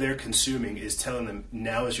whatever they're consuming is telling them,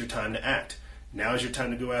 now is your time to act. Now is your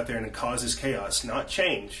time to go out there and cause this chaos, not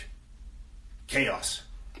change. Chaos.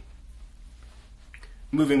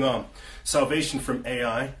 Moving on. Salvation from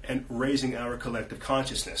AI and raising our collective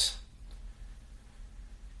consciousness.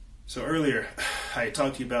 So earlier, I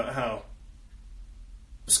talked to you about how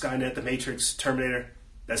Skynet, the Matrix, Terminator,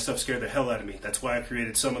 that stuff scared the hell out of me. That's why I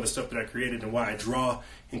created some of the stuff that I created, and why I draw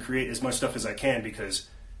and create as much stuff as I can, because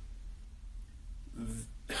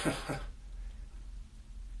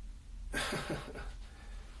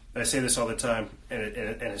I say this all the time, and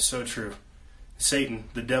it's so true. Satan,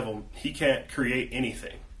 the devil, he can't create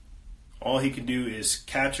anything. All he can do is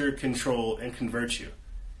capture, control, and convert you.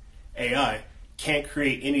 AI can't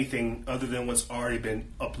create anything other than what's already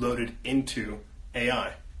been uploaded into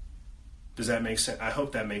AI. Does that make sense? I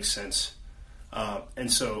hope that makes sense.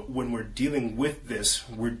 And so when we're dealing with this,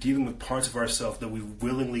 we're dealing with parts of ourselves that we've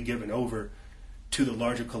willingly given over to the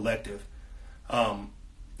larger collective. And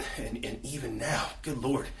even now, good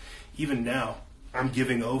Lord, even now, I'm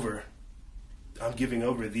giving over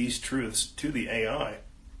these truths to the AI.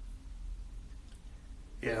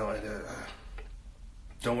 You know, and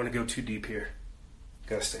don't want to go too deep here.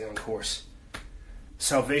 Gotta stay on course.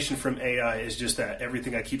 Salvation from AI is just that,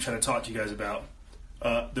 everything I keep trying to talk to you guys about.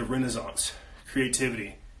 The Renaissance,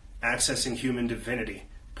 creativity, accessing human divinity,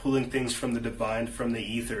 pulling things from the divine, from the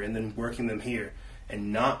ether, and then working them here,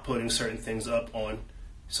 and not putting certain things up on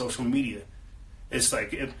social media. It's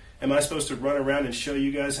like, am I supposed to run around and show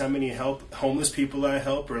you guys how many homeless people I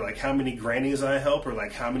help, or like how many grannies I help, or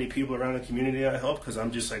like how many people around the community I help? Because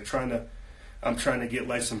I'm just like trying to get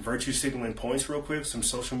like some virtue signaling points real quick, some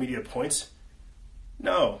social media points.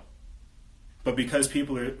 No. But because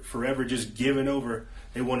people are forever just giving over,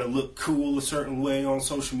 they want to look cool a certain way on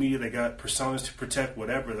social media, they got personas to protect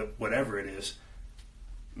whatever it is.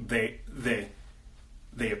 They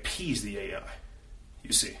appease the AI,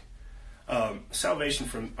 you see. Salvation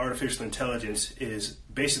from artificial intelligence is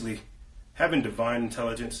basically having divine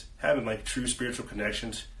intelligence, having like true spiritual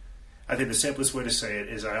connections. I think the simplest way to say it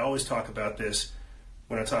is, I always talk about this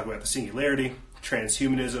when I talk about the singularity,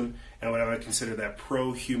 transhumanism, and what I would consider that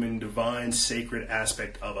pro-human, divine, sacred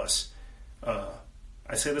aspect of us.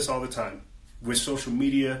 I say this all the time. With social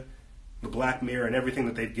media, the Black Mirror, and everything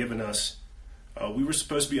that they've given us, we were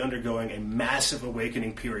supposed to be undergoing a massive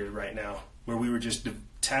awakening period right now, where we were just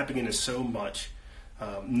tapping into so much.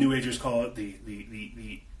 New Agers call it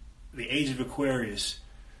the age of Aquarius.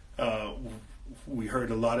 We heard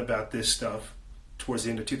a lot about this stuff towards the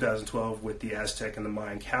end of 2012 with the Aztec and the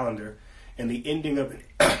Mayan calendar, and the ending of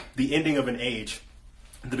an age,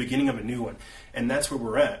 the beginning of a new one. And that's where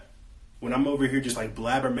we're at. When I'm over here just like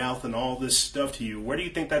blabbermouthing all this stuff to you, where do you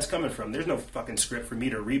think that's coming from? There's no fucking script for me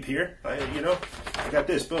to reap here. I got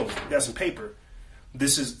this, boom, got some paper.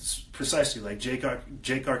 This is precisely like Jake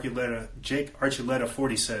Archuleta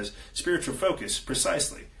 40 says, spiritual focus,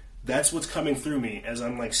 precisely. That's what's coming through me as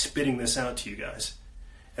I'm like spitting this out to you guys.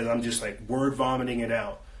 As I'm just like word vomiting it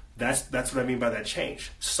out. That's what I mean by that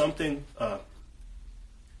change. Something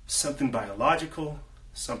biological,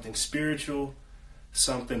 something spiritual,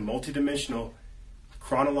 something multidimensional,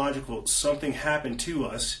 chronological, something happened to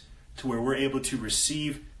us to where we're able to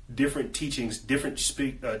receive different teachings, different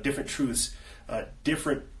truths,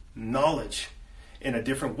 different knowledge in a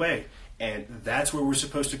different way. And that's where we're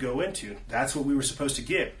supposed to go into. That's what we were supposed to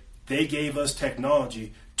get. They gave us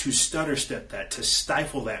technology to stutter step that, to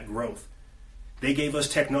stifle that growth. They gave us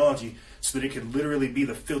technology so that it could literally be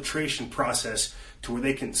the filtration process to where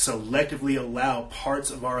they can selectively allow parts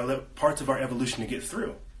of our evolution to get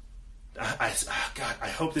through. God, I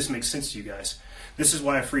hope this makes sense to you guys. This is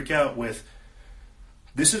why I freak out when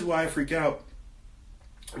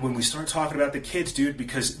we start talking about the kids, dude,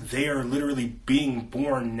 because they are literally being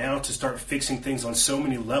born now to start fixing things on so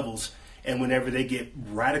many levels. And whenever they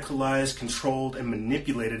get radicalized, controlled, and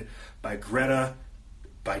manipulated by Greta,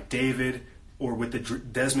 by David, or with the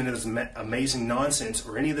Desmond's amazing nonsense,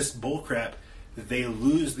 or any of this bullcrap, they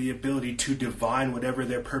lose the ability to divine whatever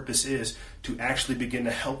their purpose is to actually begin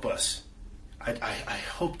to help us. I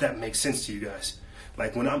hope that makes sense to you guys.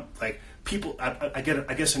 Like when I'm like people, I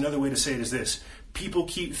guess another way to say it is this: people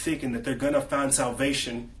keep thinking that they're gonna find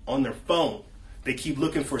salvation on their phone. They keep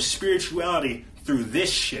looking for spirituality through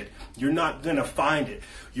this shit. You're not going to find it.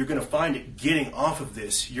 You're going to find it getting off of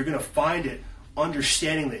this. You're going to find it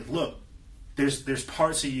understanding that, look, there's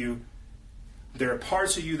parts of you, there are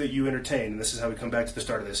parts of you that you entertain, and this is how we come back to the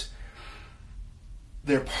start of this.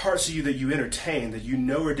 There are parts of you that you entertain that you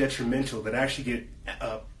know are detrimental, that actually get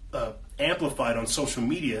amplified on social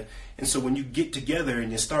media. And so when you get together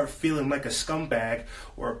and you start feeling like a scumbag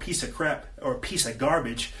or a piece of crap or a piece of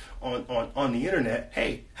garbage on the internet,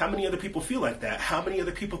 hey, how many other people feel like that? How many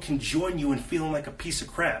other people can join you in feeling like a piece of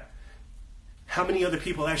crap? How many other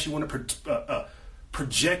people actually want to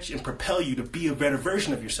project and propel you to be a better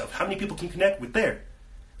version of yourself? How many people can connect with there?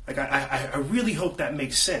 Like, I really hope that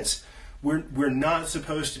makes sense. We're not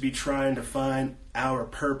supposed to be trying to find our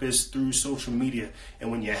purpose through social media.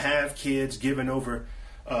 And when you have kids giving over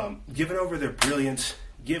their brilliance,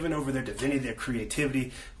 giving over their divinity, their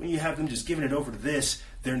creativity, when you have them just giving it over to this,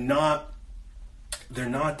 they're not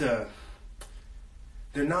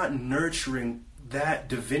nurturing that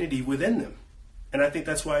divinity within them. And I think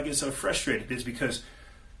that's why I get so frustrated, is because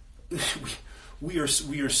we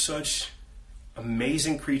are such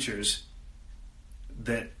amazing creatures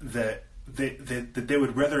that they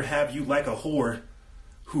would rather have you like a whore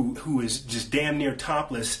who is just damn near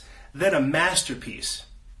topless than a masterpiece.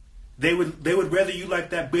 They would rather you like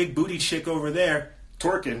that big booty chick over there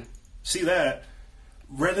twerking, see that,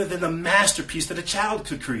 rather than the masterpiece that a child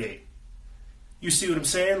could create. You see what I'm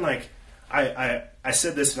saying? Like, I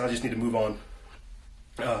said this, and I just need to move on.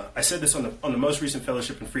 I said this on the most recent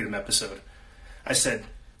Fellowship and Freedom episode. I said,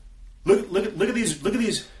 look at these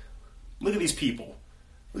people.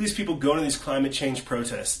 Look at these people going to these climate change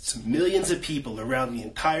protests. Millions of people around the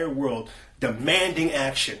entire world demanding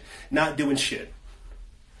action, not doing shit.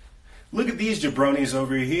 Look at these jabronis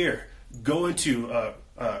over here going to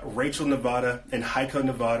Rachel, Nevada and Heiko,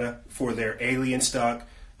 Nevada for their alien stock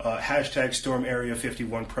hashtag Storm Area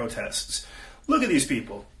 51 protests. Look at these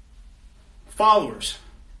people. Followers.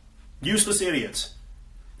 Useless idiots.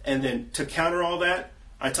 And then to counter all that,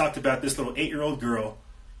 I talked about this little 8-year-old girl,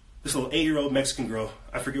 this little 8-year-old Mexican girl.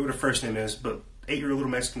 I forget what her first name is, but 8-year-old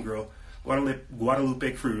little Mexican girl,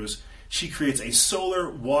 Guadalupe Cruz. She creates a solar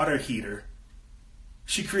water heater.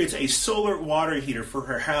 She creates a solar water heater for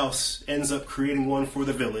her house, ends up creating one for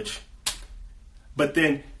the village. But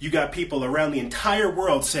then you got people around the entire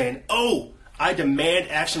world saying, oh, I demand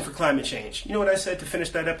action for climate change. You know what I said to finish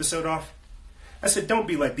that episode off? I said, don't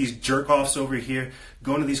be like these jerk-offs over here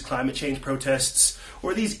going to these climate change protests,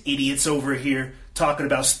 or these idiots over here talking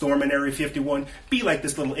about storming Area 51. Be like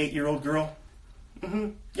this little 8-year-old girl.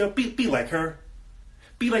 You know, be like her.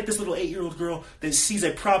 Be like this little 8-year-old girl that sees a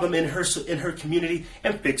problem in her community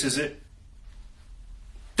and fixes it.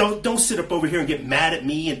 Don't sit up over here and get mad at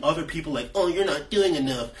me and other people like, oh, you're not doing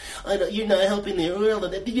enough. You're not helping the world.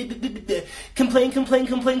 Complain.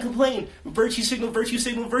 Virtue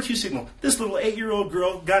signal. This little 8-year-old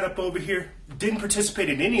girl got up over here, didn't participate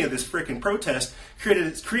in any of this freaking protest,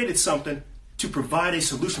 created something to provide a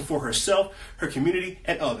solution for herself, her community,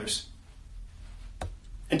 and others.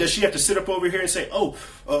 And does she have to sit up over here and say, oh,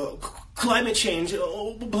 climate change,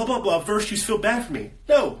 oh, blah, blah, blah, virtues feel bad for me?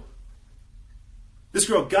 No. This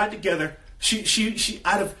girl got together, she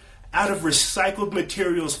out of recycled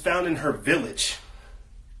materials found in her village,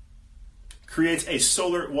 creates a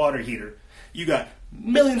solar water heater. You got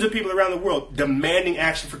millions of people around the world demanding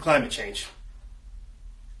action for climate change.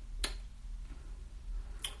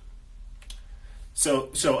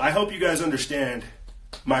 So I hope you guys understand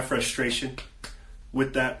my frustration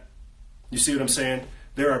with that. You see what I'm saying?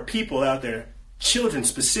 There are people out there, children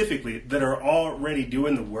specifically, that are already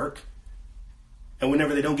doing the work. And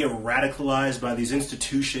whenever they don't get radicalized by these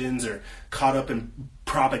institutions or caught up in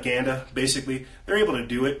propaganda, basically, they're able to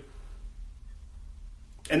do it.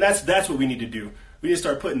 And that's what we need to do. We need to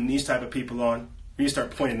start putting these type of people on. We need to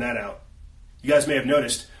start pointing that out. You guys may have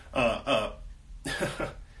noticed,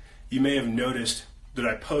 that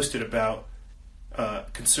I posted about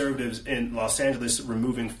conservatives in Los Angeles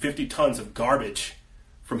removing 50 tons of garbage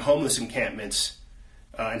from homeless encampments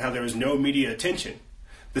and how there was no media attention.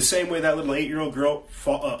 The same way that little 8-year-old girl,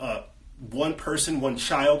 one person, one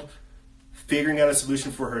child, figuring out a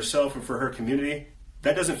solution for herself and for her community,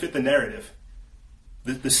 that doesn't fit the narrative.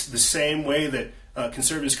 The same way that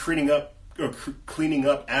conservatives cleaning up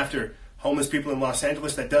after homeless people in Los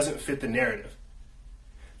Angeles, that doesn't fit the narrative.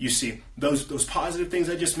 You see, those positive things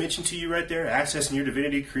I just mentioned to you right there, accessing your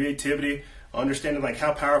divinity, creativity, understanding like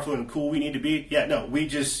how powerful and cool we need to be. Yeah, no,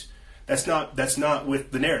 that's not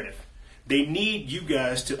with the narrative. They need you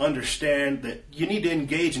guys to understand that you need to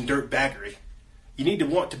engage in dirtbaggery. You need to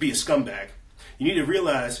want to be a scumbag. You need to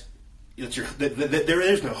realize that there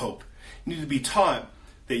is no hope. You need to be taught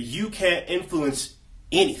that you can't influence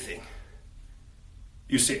anything.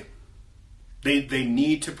 You see, they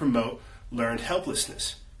need to promote learned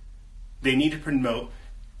helplessness. They need to promote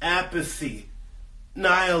apathy,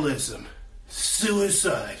 nihilism,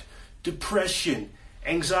 suicide, depression,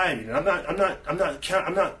 anxiety. And I'm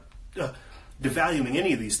not devaluing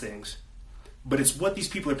any of these things, but it's what these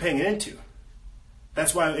people are paying into.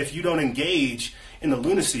 That's why if you don't engage in the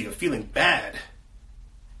lunacy of feeling bad,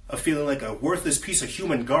 of feeling like a worthless piece of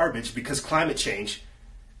human garbage because climate change,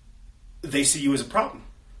 they see you as a problem.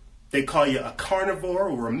 They call you a carnivore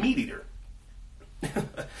or a meat eater.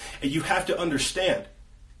 And you have to understand,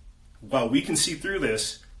 while we can see through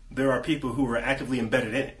this, there are people who are actively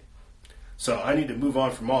embedded in it. So I need to move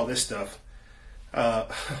on from all this stuff. On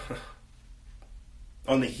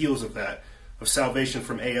the heels of that, of salvation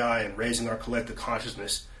from AI and raising our collective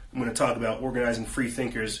consciousness, I'm going to talk about organizing free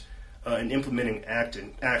thinkers and implementing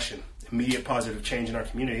action, immediate positive change in our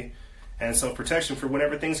community, and self-protection for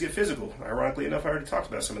whenever things get physical. Ironically enough, I already talked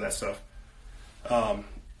about some of that stuff.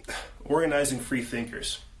 Organizing free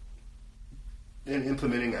thinkers and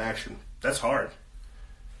implementing action. That's hard.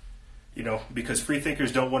 Because free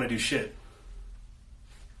thinkers don't want to do shit.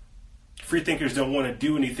 Free thinkers don't want to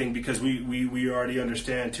do anything because we already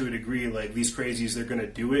understand to a degree, like, these crazies, they're going to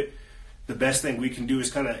do it. The best thing we can do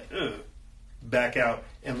is kind of back out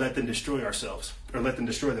and let them destroy ourselves, or let them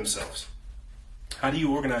destroy themselves. How do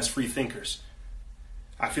you organize free thinkers?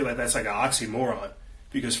 I feel like that's like an oxymoron,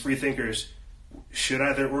 because free thinkers should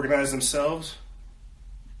either organize themselves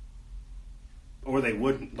or they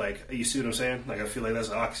wouldn't. Like, you see what I'm saying? Like, I feel like that's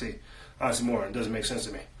an oxymoron. It doesn't make sense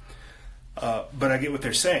to me. But I get what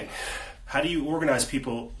they're saying. How do you organize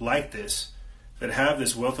people like this, that have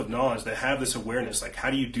this wealth of knowledge, that have this awareness? Like, how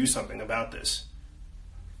do you do something about this?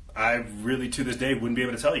 I really, to this day, wouldn't be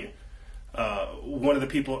able to tell you. One of the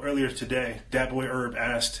people earlier today, Dat Boy Herb,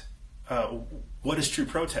 asked, what is true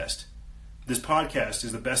protest? This podcast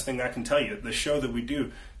is the best thing I can tell you. The show that we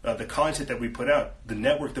do, the content that we put out, the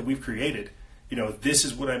network that we've created, this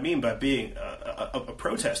is what I mean by being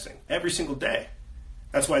protesting every single day.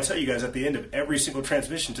 That's why I tell you guys at the end of every single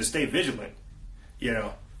transmission to stay vigilant.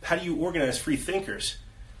 How do you organize free thinkers?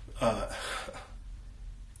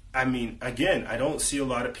 Again, I don't see a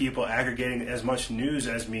lot of people aggregating as much news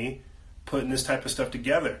as me, putting this type of stuff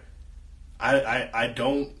together. I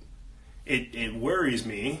don't. It worries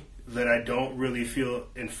me that I don't really feel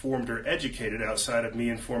informed or educated outside of me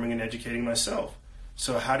informing and educating myself.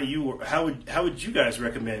 So how would you guys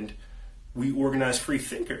recommend we organize free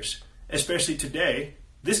thinkers, especially today,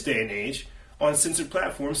 this day and age, on censored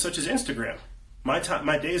platforms such as Instagram? My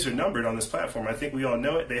days are numbered on this platform. I think we all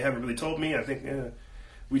know it. They haven't really told me. I think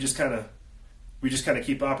we just kind of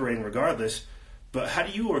keep operating regardless. But how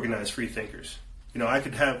do you organize free thinkers? I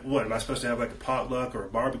could have, what am I supposed to have, like a potluck or a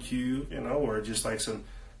barbecue, or just like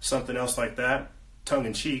something else like that, tongue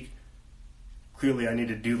in cheek. Clearly, I need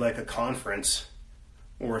to do like a conference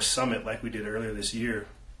or a summit like we did earlier this year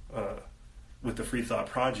with the Free Thought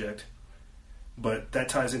Project. But that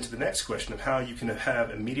ties into the next question of how you can have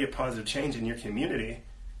immediate positive change in your community.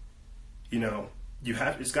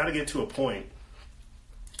 It's got to get to a point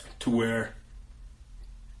to where,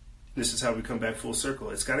 this is how we come back full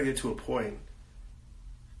circle. It's got to get to a point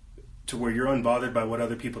to where you're unbothered by what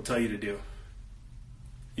other people tell you to do.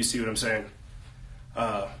 You see what I'm saying?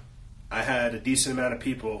 I had a decent amount of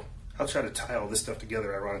people. I'll try to tie all this stuff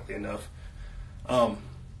together, ironically enough.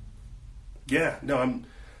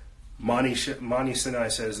 Mani Sinai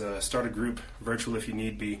says, start a group, virtual if you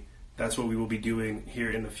need be. That's what we will be doing here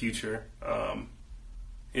in the future,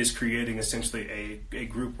 is creating essentially a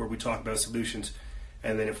group where we talk about solutions.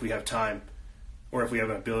 And then if we have time, or if we have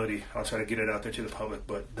an ability, I'll try to get it out there to the public.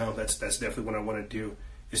 But no, that's definitely what I want to do,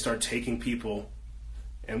 is start taking people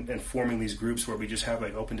and forming these groups where we just have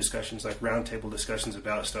like open discussions, like roundtable discussions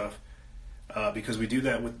about stuff. Because we do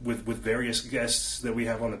that with various guests that we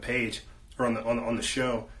have on the page or on the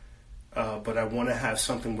show. But I want to have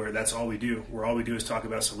something where that's all we do, where all we do is talk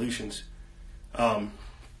about solutions. I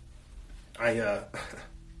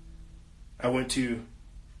went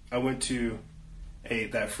to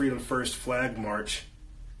that Freedom First flag march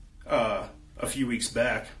a few weeks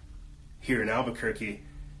back here in Albuquerque,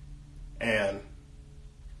 and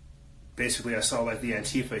basically I saw like the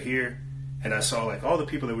Antifa here, and I saw like all the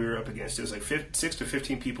people that we were up against. It was like 6 to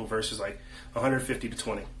 15 people versus like 150 to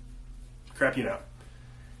 20. Crap you know.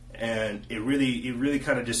 And it really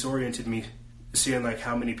kind of disoriented me, seeing like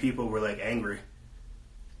how many people were like angry.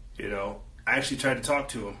 I actually tried to talk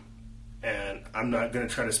to them, and I'm not going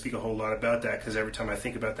to try to speak a whole lot about that, because every time I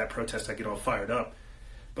think about that protest I get all fired up.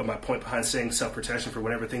 But my point behind saying self-protection for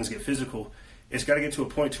whenever things get physical, it's got to get to a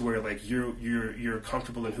point to where like you're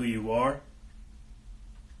comfortable in who you are,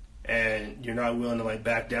 and you're not willing to like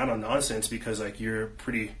back down on nonsense because like you're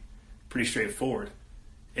pretty straightforward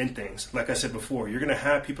in things. Like I said before, you're gonna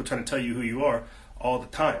have people trying to tell you who you are all the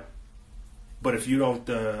time. But if you don't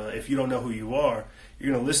know who you are,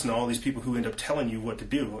 you're gonna listen to all these people who end up telling you what to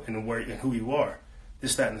do and where and who you are.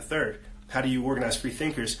 This, that, and the third. How do you organize free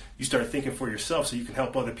thinkers? You start thinking for yourself so you can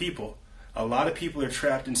help other people. A lot of people are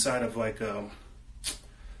trapped inside of like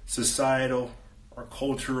societal or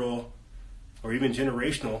cultural or even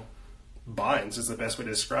generational binds is the best way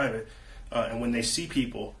to describe it. And when they see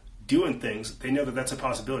people doing things, they know that that's a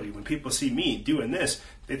possibility. When people see me doing this,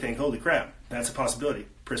 they think, holy crap, that's a possibility.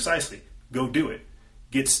 Precisely. Go do it.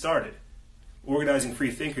 Get started. Organizing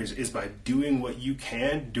free thinkers is by doing what you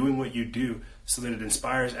can, doing what you do, so that it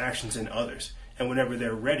inspires actions in others. And whenever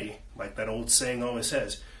they're ready, like that old saying always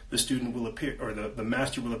says, the student will appear, or the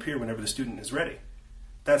master will appear whenever the student is ready.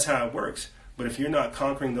 That's how it works. But if you're not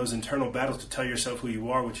conquering those internal battles to tell yourself who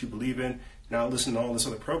you are, what you believe in, not listen to all this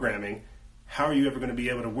other programming, how are you ever going to be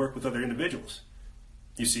able to work with other individuals?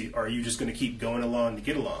 You see, are you just going to keep going along to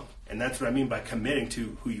get along? And that's what I mean by committing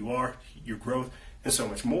to who you are, your growth, and so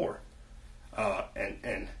much more.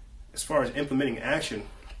 And as far as implementing action,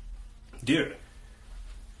 dude,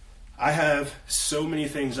 I have so many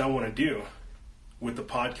things I want to do with the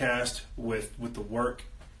podcast, with the work,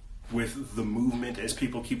 with the movement, as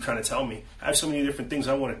people keep trying to tell me. I have so many different things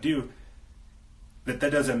I want to do that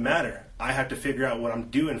doesn't matter. I have to figure out what I'm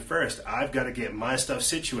doing first. I've got to get my stuff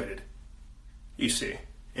situated. You see,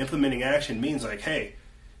 implementing action means like, hey,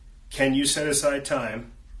 can you set aside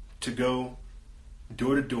time to go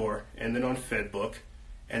door to door and then on FedBook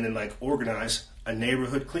and then like organize a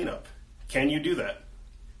neighborhood cleanup? Can you do that?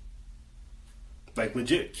 Like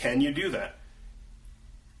legit, can you do that?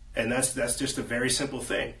 And that's just a very simple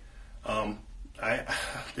thing.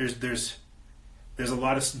 There's a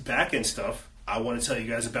lot of back end stuff I want to tell you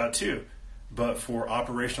guys about too, but for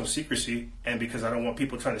operational secrecy and because I don't want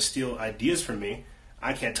people trying to steal ideas from me,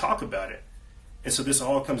 I can't talk about it. And so this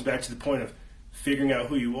all comes back to the point of figuring out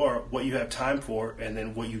who you are, what you have time for, and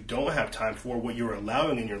then what you don't have time for, what you're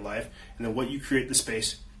allowing in your life, and then what you create the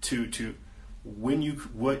space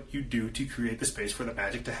what you do to create the space for the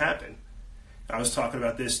magic to happen. I was talking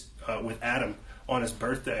about this with Adam on his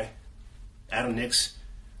birthday. Adam Nix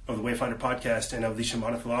of the Wayfinder podcast and of the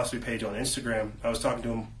Shamanic Philosophy page on Instagram. I was talking to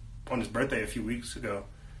him on his birthday a few weeks ago,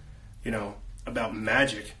 about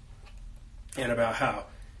magic and about how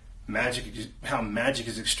magic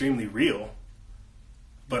is extremely real,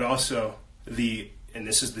 but also and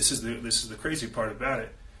this is the crazy part about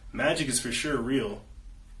it. Magic is for sure real,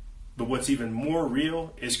 but what's even more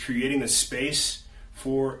real is creating the space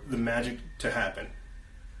for the magic to happen.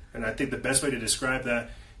 And I think the best way to describe that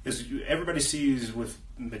is everybody sees with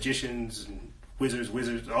magicians and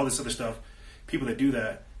wizards, all this other stuff, people that do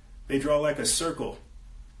that, they draw like a circle,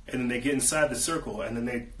 and then they get inside the circle, and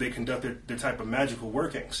then they conduct their type of magical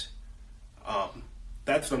workings.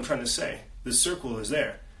 That's what I'm trying to say. The circle is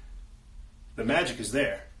there. The magic is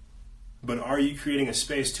there. But are you creating a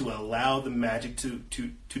space to allow the magic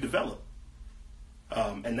to develop?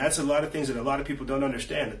 And that's a lot of things that a lot of people don't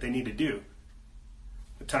understand that they need to do.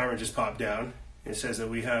 The timer just popped down. It says that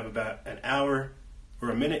we have about an hour or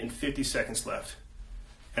a minute and 50 seconds left.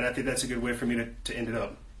 And I think that's a good way for me to end it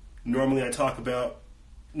up. Normally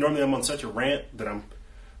I'm on such a rant that I'm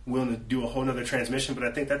willing to do a whole nother transmission, but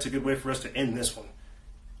I think that's a good way for us to end this one.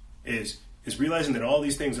 Is realizing that all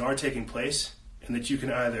these things are taking place and that you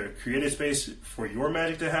can either create a space for your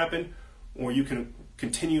magic to happen or you can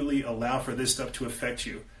continually allow for this stuff to affect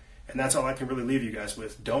you. And that's all I can really leave you guys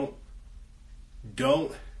with. Don't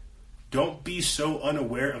be so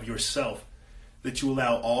unaware of yourself that you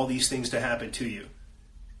allow all these things to happen to you.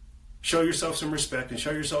 Show yourself some respect and show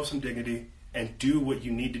yourself some dignity and do what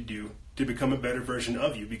you need to do to become a better version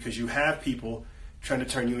of you, because you have people trying to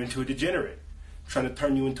turn you into a degenerate, trying to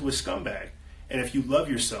turn you into a scumbag. And if you love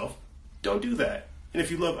yourself, don't do that. And if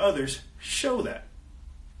you love others, show that.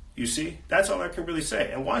 You see? That's all I can really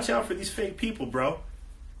say. And watch out for these fake people, bro.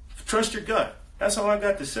 Trust your gut. That's all I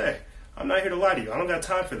got to say. I'm not here to lie to you. I don't got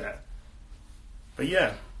time for that. But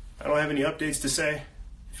yeah, I don't have any updates to say.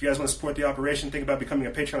 If you guys want to support the operation, think about becoming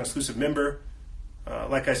a Patreon exclusive member.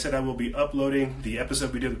 Like I said, I will be uploading the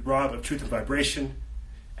episode we did with Rob of Truth and Vibration.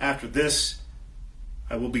 After this,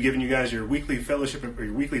 I will be giving you guys your weekly fellowship or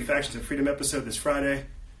your weekly Factions of Freedom episode this Friday.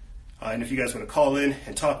 And if you guys want to call in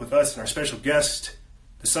and talk with us and our special guest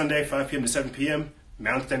this Sunday, 5 p.m. to 7 p.m.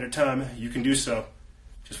 Mountain Standard Time, you can do so.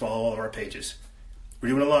 Just follow all of our pages. We're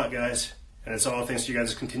doing a lot, guys. And it's all thanks to you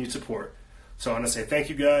guys' continued support. So I want to say thank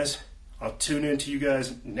you guys. I'll tune in to you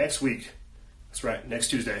guys next week. That's right, next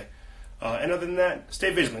Tuesday. And other than that,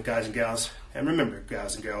 stay vigilant, guys and gals. And remember,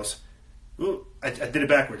 guys and gals. Ooh, I did it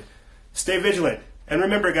backward. Stay vigilant. And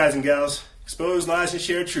remember, guys and gals, expose lies and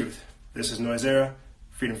share truth. This is Noisera,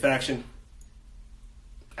 Freedom Faction,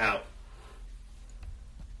 out.